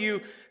some of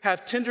you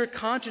have tender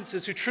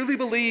consciences who truly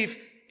believe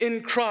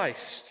in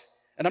Christ.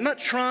 And I'm not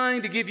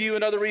trying to give you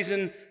another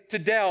reason to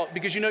doubt,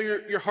 because you know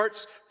your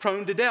heart's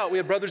prone to doubt. We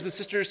have brothers and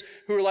sisters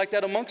who are like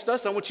that amongst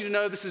us. I want you to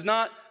know this is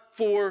not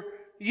for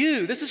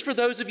you. This is for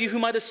those of you who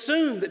might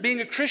assume that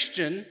being a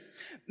Christian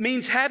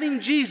means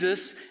having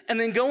Jesus and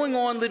then going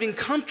on living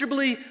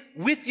comfortably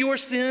with your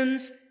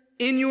sins,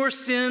 in your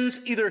sins,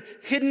 either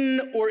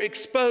hidden or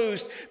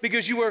exposed,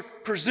 because you are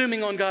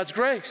presuming on God's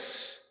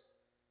grace.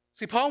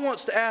 See, Paul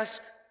wants to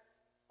ask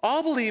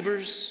all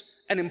believers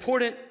an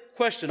important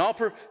question, all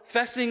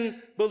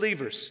professing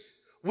believers.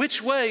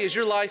 Which way is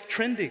your life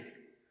trending?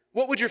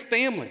 What would your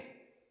family,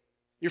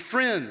 your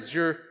friends,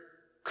 your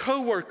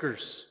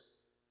coworkers,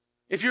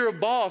 if you're a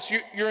boss,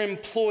 your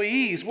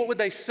employees, what would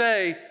they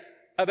say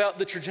about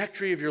the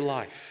trajectory of your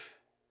life?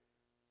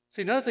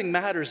 See, nothing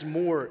matters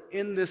more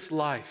in this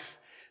life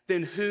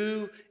than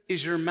who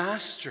is your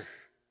master.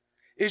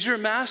 Is your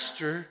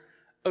master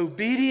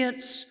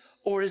obedience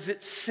or is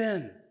it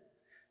sin?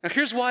 Now,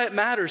 here's why it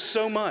matters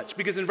so much,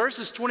 because in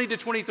verses 20 to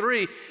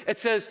 23, it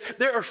says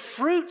there are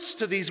fruits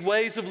to these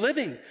ways of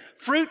living,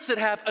 fruits that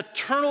have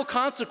eternal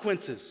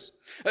consequences.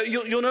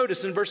 You'll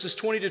notice in verses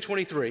 20 to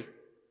 23,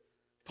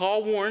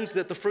 Paul warns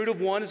that the fruit of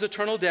one is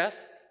eternal death,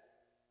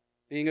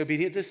 being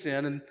obedient to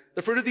sin, and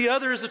the fruit of the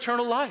other is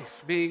eternal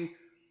life, being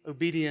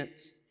obedient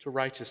to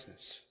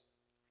righteousness.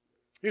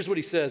 Here's what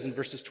he says in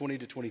verses 20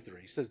 to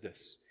 23. He says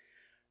this: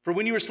 "For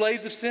when you were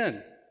slaves of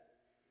sin,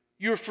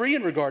 you were free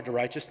in regard to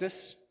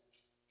righteousness.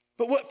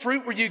 But what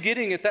fruit were you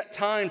getting at that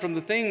time from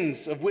the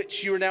things of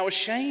which you are now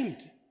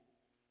ashamed?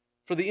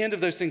 For the end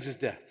of those things is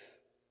death.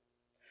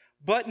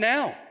 But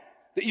now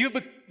that you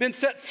have been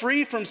set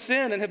free from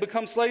sin and have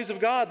become slaves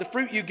of God, the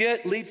fruit you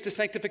get leads to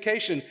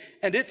sanctification,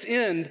 and its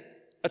end,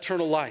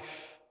 eternal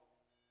life."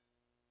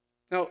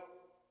 Now,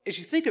 as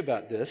you think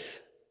about this,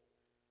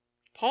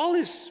 Paul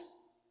is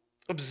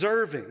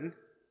observing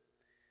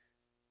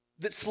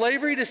that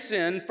slavery to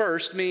sin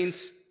first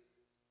means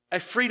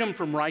a freedom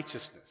from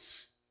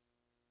righteousness.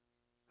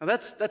 Now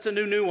that's a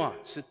new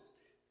nuance.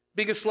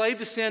 Being a slave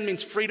to sin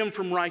means freedom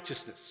from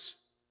righteousness.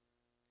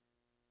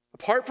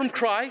 Apart from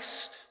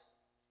Christ,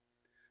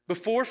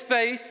 before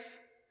faith,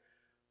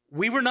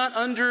 we were not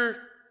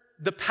under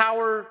the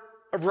power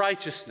of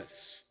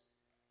righteousness.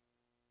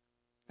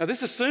 Now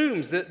this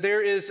assumes that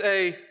there is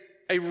a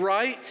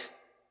right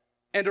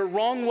and a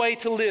wrong way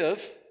to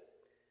live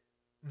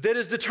that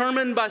is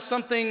determined by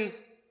something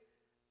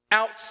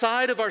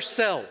outside of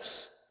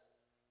ourselves.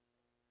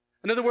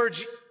 In other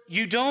words,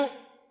 you don't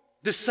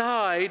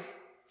decide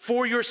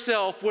for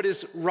yourself what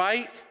is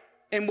right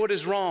and what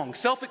is wrong.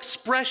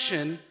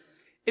 Self-expression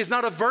is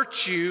not a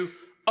virtue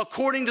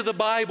according to the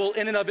Bible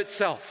in and of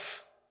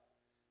itself.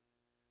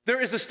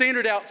 There is a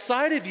standard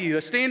outside of you,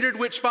 a standard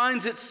which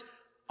finds its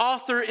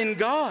author in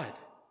God.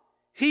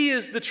 He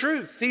is the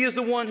truth. He is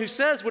the one who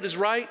says what is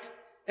right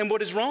and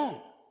what is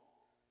wrong.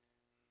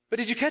 But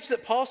did you catch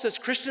that Paul says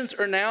Christians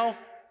are now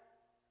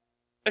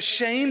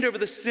ashamed over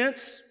the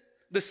sins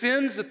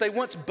that they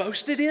once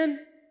boasted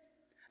in?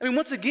 I mean,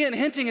 once again,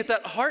 hinting at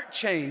that heart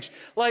change.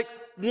 Like,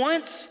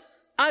 once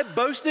I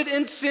boasted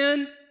in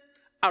sin,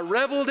 I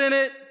reveled in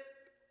it,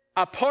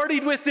 I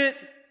partied with it,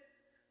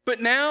 but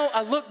now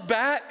I look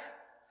back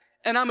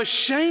and I'm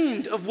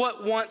ashamed of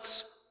what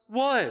once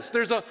was.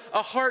 There's a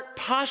heart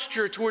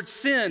posture towards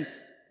sin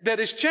that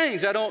has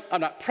changed.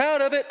 I'm not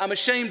proud of it, I'm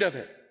ashamed of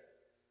it.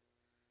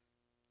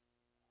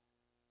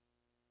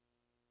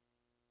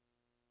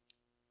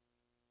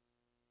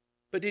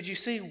 But did you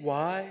see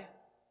why?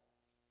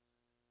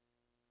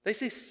 They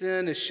see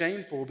sin as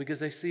shameful because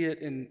they see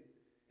it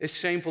as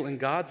shameful in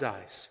God's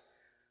eyes.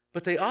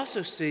 But they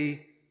also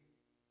see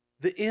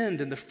the end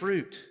and the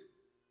fruit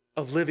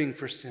of living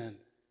for sin.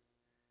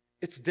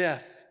 It's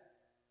death.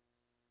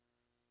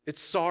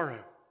 It's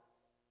sorrow.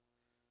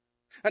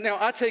 And now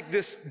I take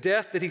this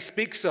death that he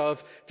speaks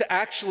of to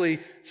actually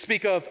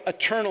speak of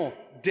eternal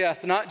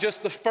death, not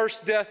just the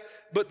first death,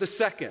 but the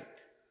second.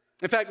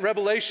 In fact,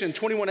 Revelation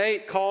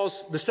 21:8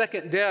 calls the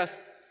second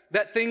death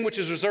that thing which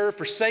is reserved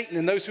for Satan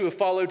and those who have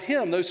followed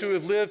him, those who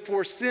have lived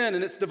for sin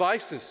and its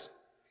devices.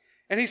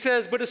 And he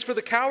says, "But as for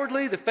the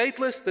cowardly, the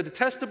faithless, the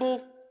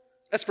detestable,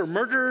 as for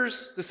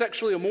murderers, the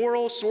sexually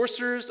immoral,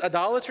 sorcerers,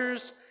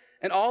 idolaters,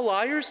 and all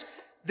liars,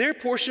 their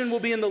portion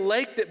will be in the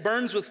lake that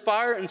burns with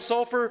fire and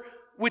sulfur,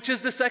 which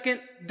is the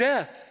second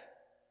death."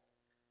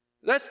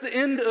 That's the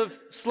end of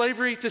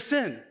slavery to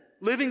sin,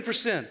 living for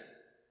sin.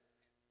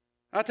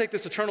 I take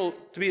this to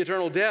be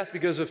eternal death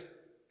because of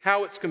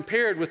how it's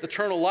compared with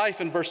eternal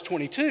life in verse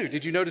 22.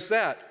 Did you notice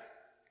that?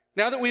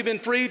 Now that we've been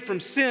freed from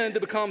sin to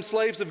become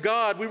slaves of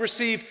God, we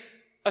receive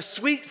a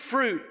sweet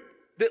fruit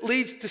that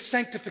leads to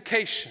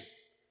sanctification.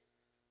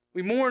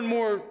 We more and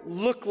more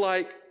look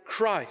like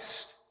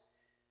Christ.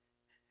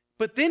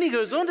 But then he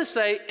goes on to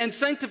say, and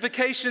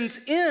sanctification's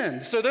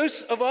end. So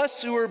those of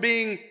us who are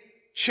being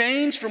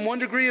changed from one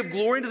degree of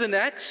glory to the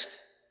next,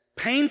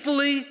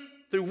 painfully,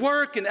 through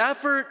work and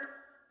effort,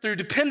 through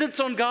dependence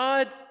on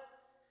God,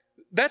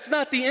 that's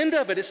not the end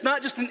of it. It's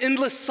not just an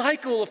endless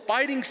cycle of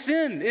fighting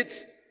sin.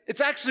 It's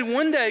actually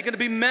one day going to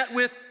be met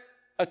with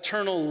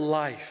eternal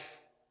life.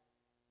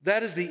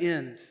 That is the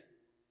end.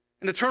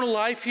 And eternal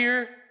life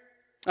here,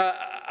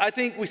 I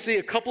think we see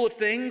a couple of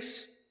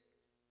things.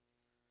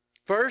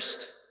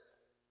 First,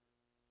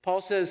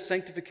 Paul says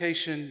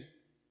sanctification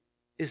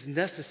is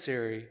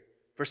necessary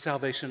for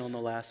salvation on the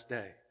last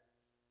day.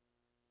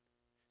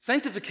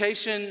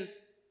 Sanctification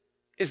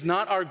is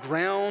not our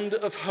ground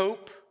of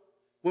hope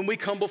when we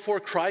come before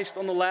Christ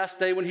on the last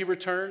day when he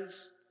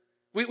returns.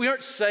 We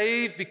aren't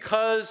saved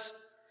because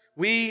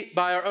we,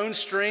 by our own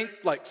strength,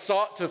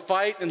 sought to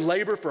fight and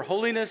labor for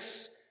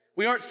holiness.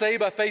 We aren't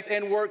saved by faith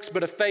and works,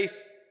 but a faith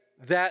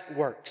that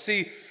works.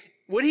 See,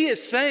 what he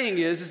is saying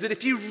is that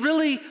if you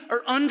really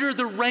are under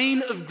the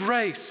reign of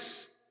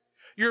grace,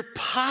 your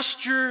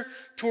posture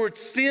towards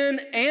sin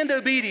and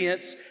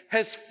obedience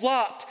has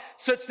flopped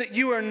such that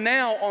you are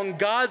now on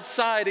God's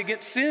side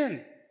against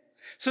sin.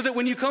 So that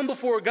when you come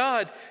before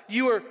God,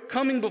 you are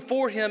coming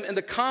before him in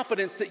the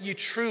confidence that you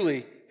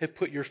truly have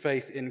put your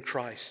faith in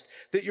Christ,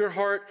 that your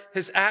heart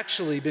has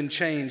actually been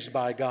changed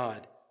by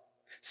God.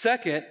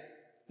 Second,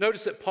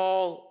 notice that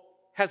Paul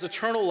has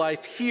eternal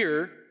life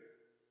here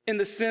in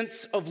the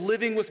sense of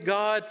living with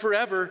God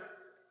forever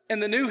in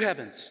the new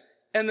heavens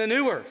and the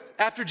new earth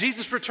after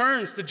Jesus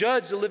returns to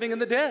judge the living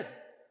and the dead.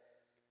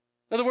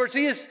 In other words,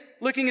 he is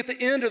looking at the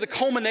end or the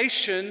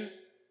culmination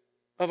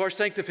of our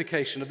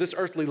sanctification, of this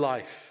earthly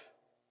life.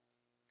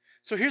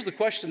 So here's the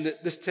question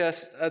that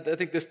I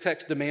think this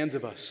text demands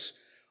of us.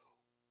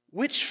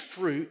 Which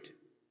fruit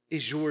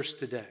is yours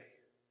today?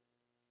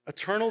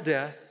 Eternal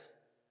death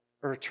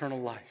or eternal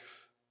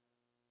life?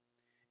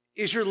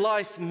 Is your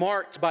life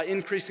marked by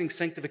increasing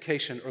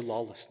sanctification or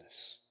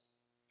lawlessness?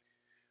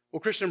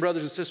 Well, Christian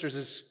brothers and sisters,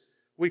 as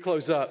we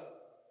close up,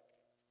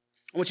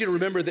 I want you to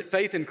remember that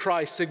faith in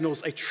Christ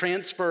signals a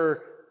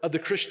transfer of the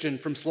Christian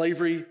from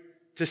slavery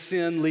to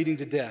sin leading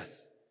to death,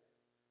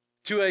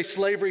 to a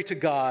slavery to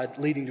God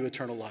leading to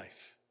eternal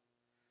life.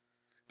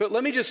 But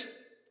let me just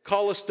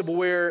call us to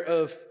beware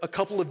of a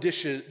couple of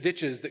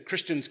ditches that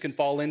Christians can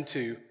fall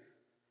into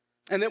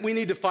and that we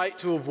need to fight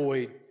to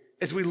avoid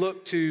as we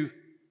look to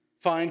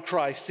find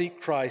Christ, seek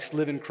Christ,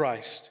 live in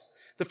Christ.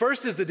 The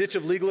first is the ditch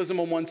of legalism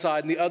on one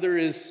side, and the other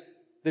is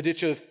the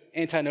ditch of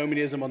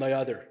antinomianism on the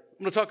other.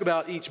 I'm going to talk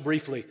about each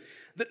briefly.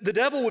 The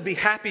devil would be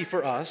happy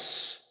for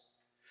us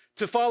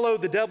to follow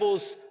the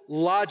devil's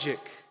logic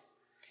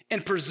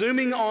and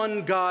presuming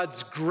on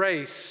God's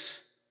grace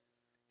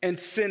and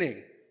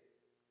sinning.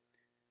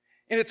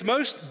 In its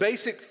most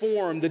basic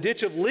form, the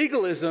ditch of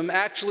legalism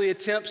actually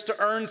attempts to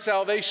earn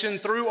salvation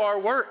through our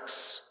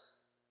works,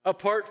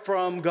 apart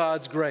from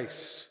God's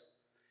grace.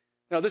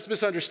 Now, this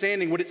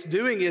misunderstanding, what it's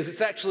doing is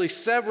it's actually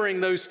severing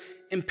those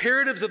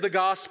imperatives of the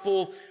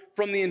gospel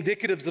from the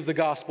indicatives of the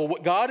gospel,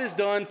 what God has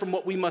done from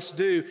what we must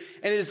do,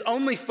 and it is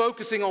only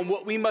focusing on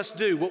what we must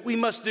do,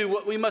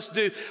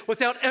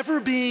 without ever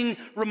being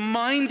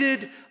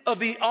reminded of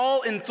the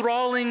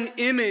all-enthralling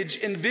image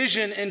and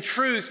vision and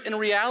truth and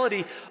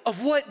reality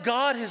of what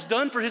God has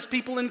done for his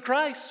people in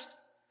Christ.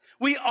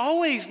 We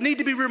always need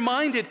to be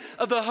reminded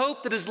of the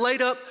hope that is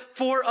laid up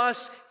for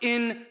us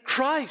in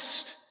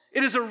Christ.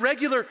 It is a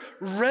regular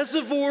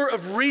reservoir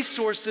of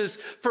resources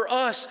for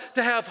us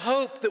to have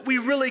hope that we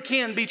really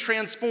can be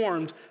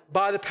transformed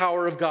by the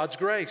power of God's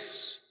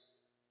grace.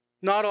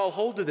 Not all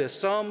hold to this.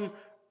 Some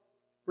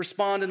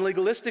respond in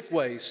legalistic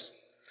ways.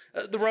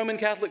 The Roman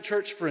Catholic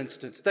Church, for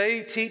instance,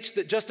 they teach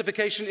that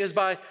justification is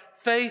by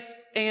faith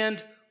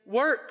and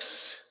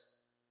works.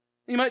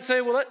 You might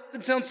say, well, that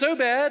doesn't sound so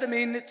bad. I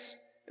mean, it's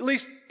at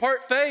least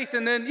part faith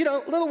and then,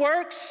 little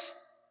works.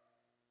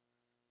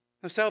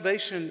 Now,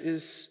 salvation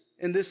is,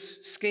 in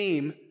this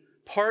scheme,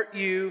 part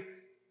you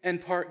and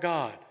part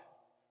God.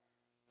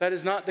 That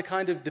is not the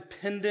kind of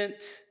dependent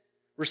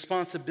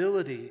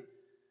responsibility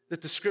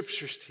that the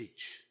Scriptures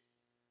teach.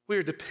 We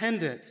are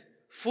dependent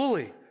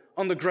fully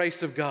on the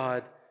grace of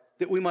God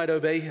that we might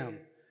obey him.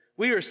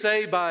 We are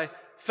saved by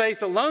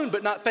faith alone,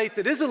 but not faith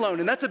that is alone,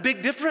 and that's a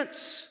big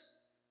difference.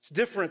 It's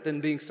different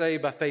than being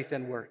saved by faith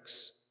and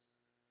works.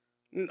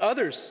 And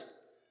others,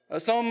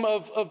 some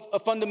of a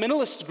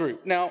fundamentalist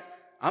group. Now,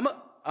 I'm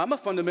a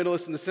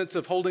fundamentalist in the sense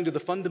of holding to the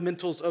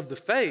fundamentals of the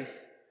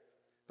faith,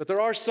 but there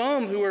are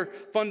some who are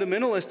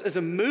fundamentalist as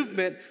a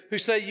movement who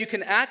say you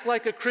can act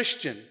like a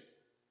Christian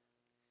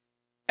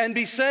and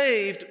be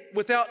saved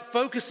without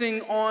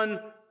focusing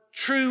on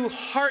true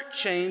heart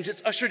change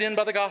that's ushered in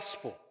by the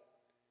gospel.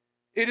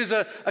 It is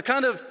a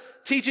kind of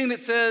teaching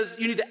that says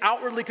you need to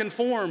outwardly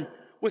conform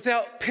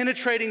without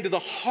penetrating to the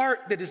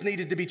heart that is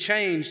needed to be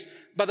changed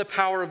by the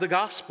power of the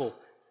gospel.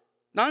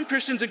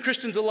 Non-Christians and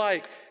Christians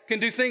alike can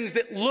do things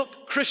that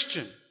look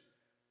Christian.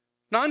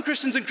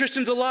 Non-Christians and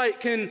Christians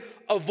alike can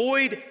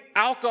avoid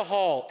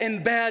alcohol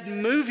and bad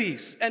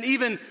movies and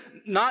even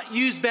not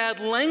use bad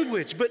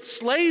language, but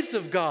slaves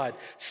of God.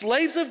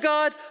 Slaves of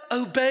God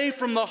obey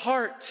from the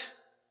heart.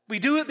 We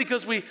do it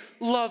because we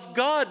love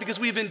God, because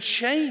we've been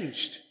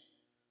changed.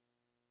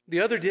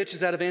 The other ditch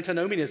is that of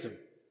antinomianism,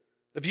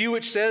 a view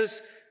which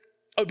says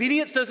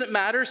obedience doesn't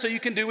matter, so you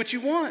can do what you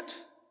want.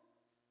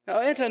 Now,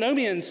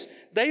 antinomians,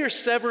 they are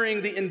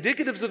severing the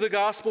indicatives of the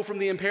gospel from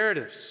the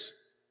imperatives.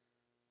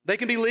 They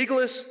can be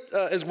legalists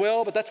as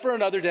well, but that's for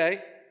another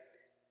day.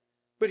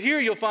 But here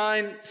you'll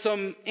find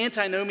some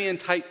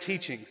antinomian-type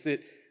teachings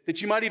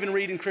that you might even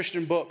read in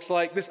Christian books,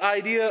 like this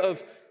idea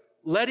of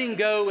letting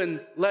go and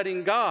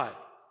letting God,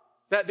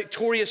 that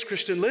victorious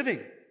Christian living.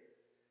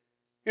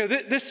 You know,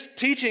 this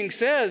teaching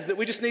says that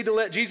we just need to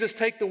let Jesus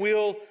take the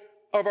wheel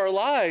of our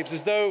lives,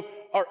 as though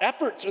our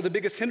efforts are the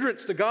biggest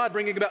hindrance to God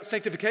bringing about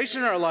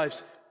sanctification in our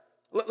lives.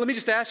 Let me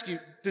just ask you,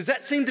 does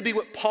that seem to be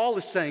what Paul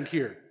is saying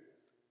here?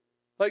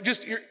 Like,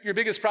 just your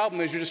biggest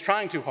problem is you're just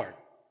trying too hard.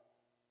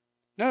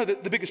 No,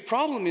 the biggest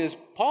problem is,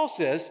 Paul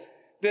says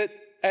that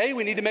A,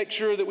 we need to make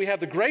sure that we have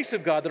the grace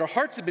of God, that our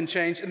hearts have been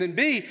changed, and then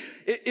B,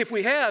 if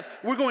we have,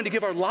 we're going to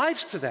give our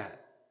lives to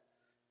that.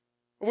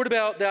 Or what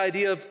about the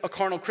idea of a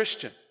carnal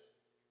Christian?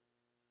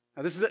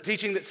 Now, this is that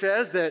teaching that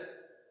says that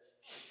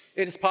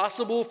it is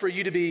possible for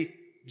you to be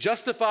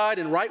justified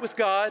and right with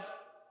God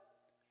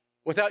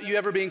without you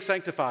ever being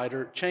sanctified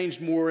or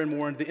changed more and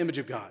more into the image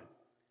of God.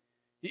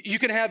 You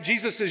can have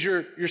Jesus as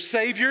your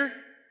Savior,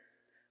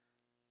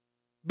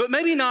 but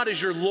maybe not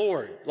as your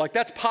Lord. Like,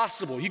 that's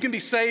possible. You can be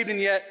saved and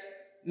yet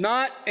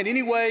not in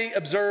any way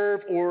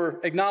observe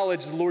or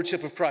acknowledge the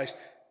Lordship of Christ.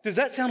 Does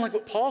that sound like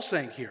what Paul's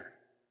saying here?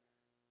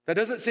 That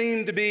doesn't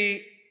seem to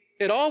be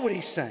at all what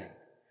he's saying.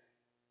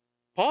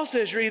 Paul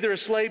says you're either a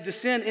slave to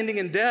sin, ending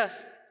in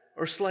death,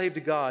 or a slave to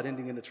God,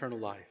 ending in eternal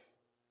life.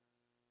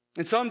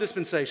 And some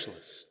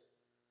dispensationalists,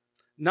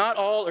 not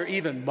all or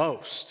even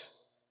most,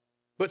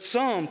 but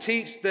some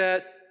teach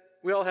that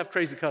we all have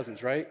crazy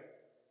cousins, right?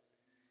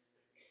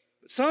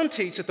 Some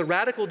teach that the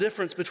radical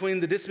difference between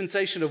the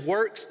dispensation of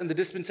works and the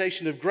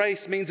dispensation of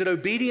grace means that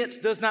obedience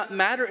does not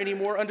matter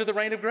anymore under the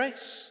reign of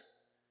grace.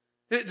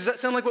 Does that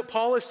sound like what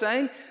Paul is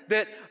saying?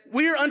 That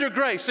we are under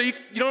grace, so you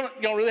don't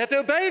really have to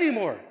obey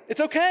anymore.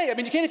 It's okay. I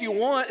mean, you can if you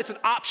want. It's an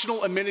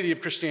optional amenity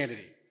of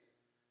Christianity.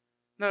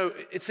 No,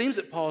 it seems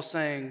that Paul's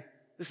saying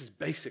this is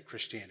basic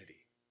Christianity.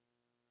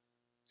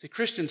 See,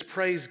 Christians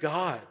praise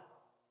God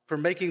for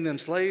making them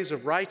slaves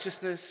of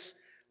righteousness,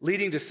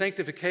 leading to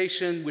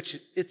sanctification, which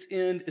its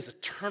end is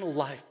eternal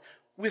life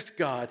with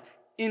God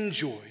in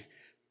joy,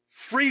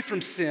 free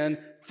from sin,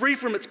 free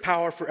from its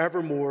power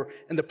forevermore,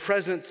 in the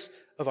presence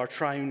of our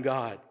triune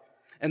God.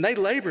 And they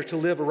labor to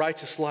live a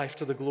righteous life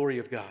to the glory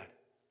of God.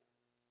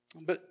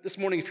 But this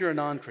morning, if you're a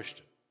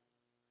non-Christian,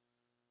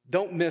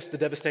 don't miss the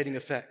devastating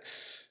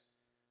effects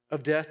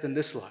of death in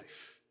this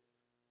life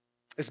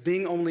as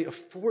being only a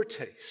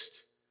foretaste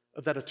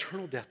of that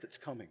eternal death that's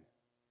coming.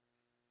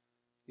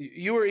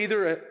 You are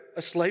either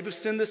a slave of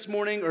sin this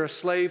morning or a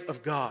slave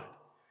of God.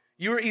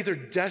 You are either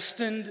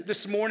destined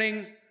this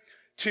morning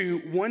to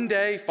one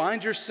day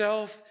find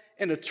yourself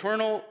in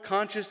eternal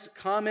conscious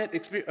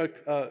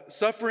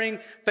suffering,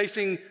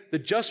 facing the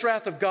just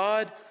wrath of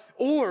God,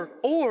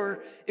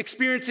 or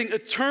experiencing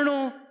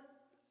eternal,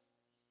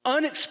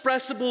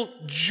 unexpressible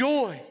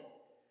joy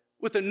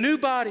with a new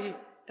body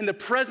in the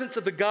presence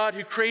of the God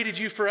who created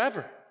you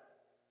forever.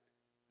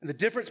 And the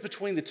difference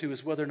between the two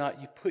is whether or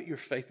not you put your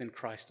faith in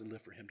Christ and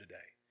live for Him today.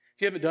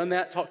 If you haven't done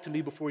that, talk to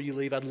me before you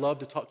leave. I'd love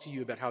to talk to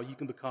you about how you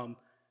can become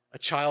a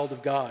child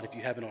of God if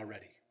you haven't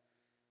already.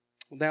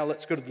 Well, now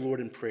let's go to the Lord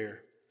in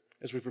prayer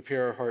as we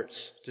prepare our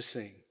hearts to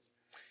sing.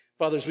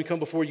 Father, as we come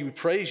before you, we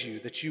praise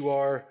you that you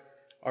are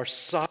our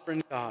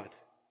sovereign God.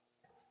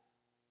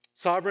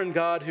 Sovereign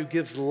God who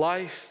gives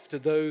life to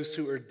those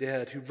who are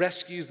dead, who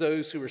rescues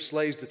those who are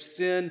slaves of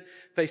sin,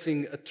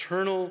 facing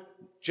eternal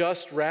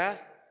just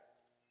wrath,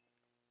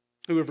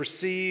 who have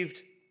received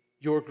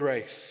your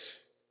grace,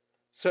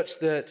 such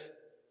that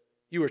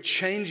you are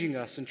changing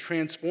us and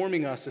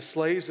transforming us as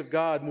slaves of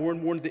God more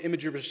and more into the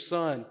image of your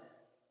Son.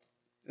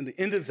 And the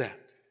end of that,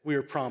 we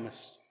are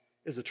promised,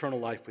 is eternal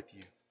life with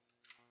you.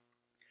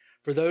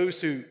 For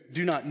those who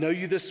do not know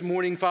you this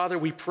morning, Father,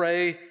 we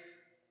pray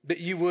that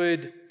you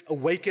would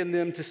awaken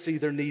them to see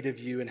their need of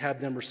you and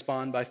have them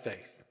respond by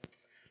faith.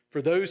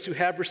 For those who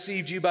have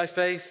received you by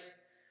faith,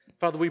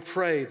 Father, we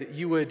pray that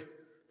you would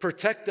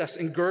protect us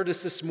and gird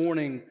us this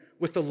morning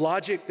with the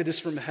logic that is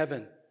from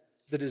heaven,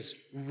 that is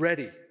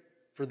ready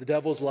for the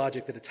devil's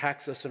logic that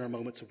attacks us in our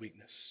moments of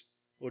weakness.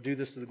 Lord, do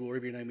this to the glory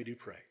of your name, we do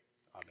pray.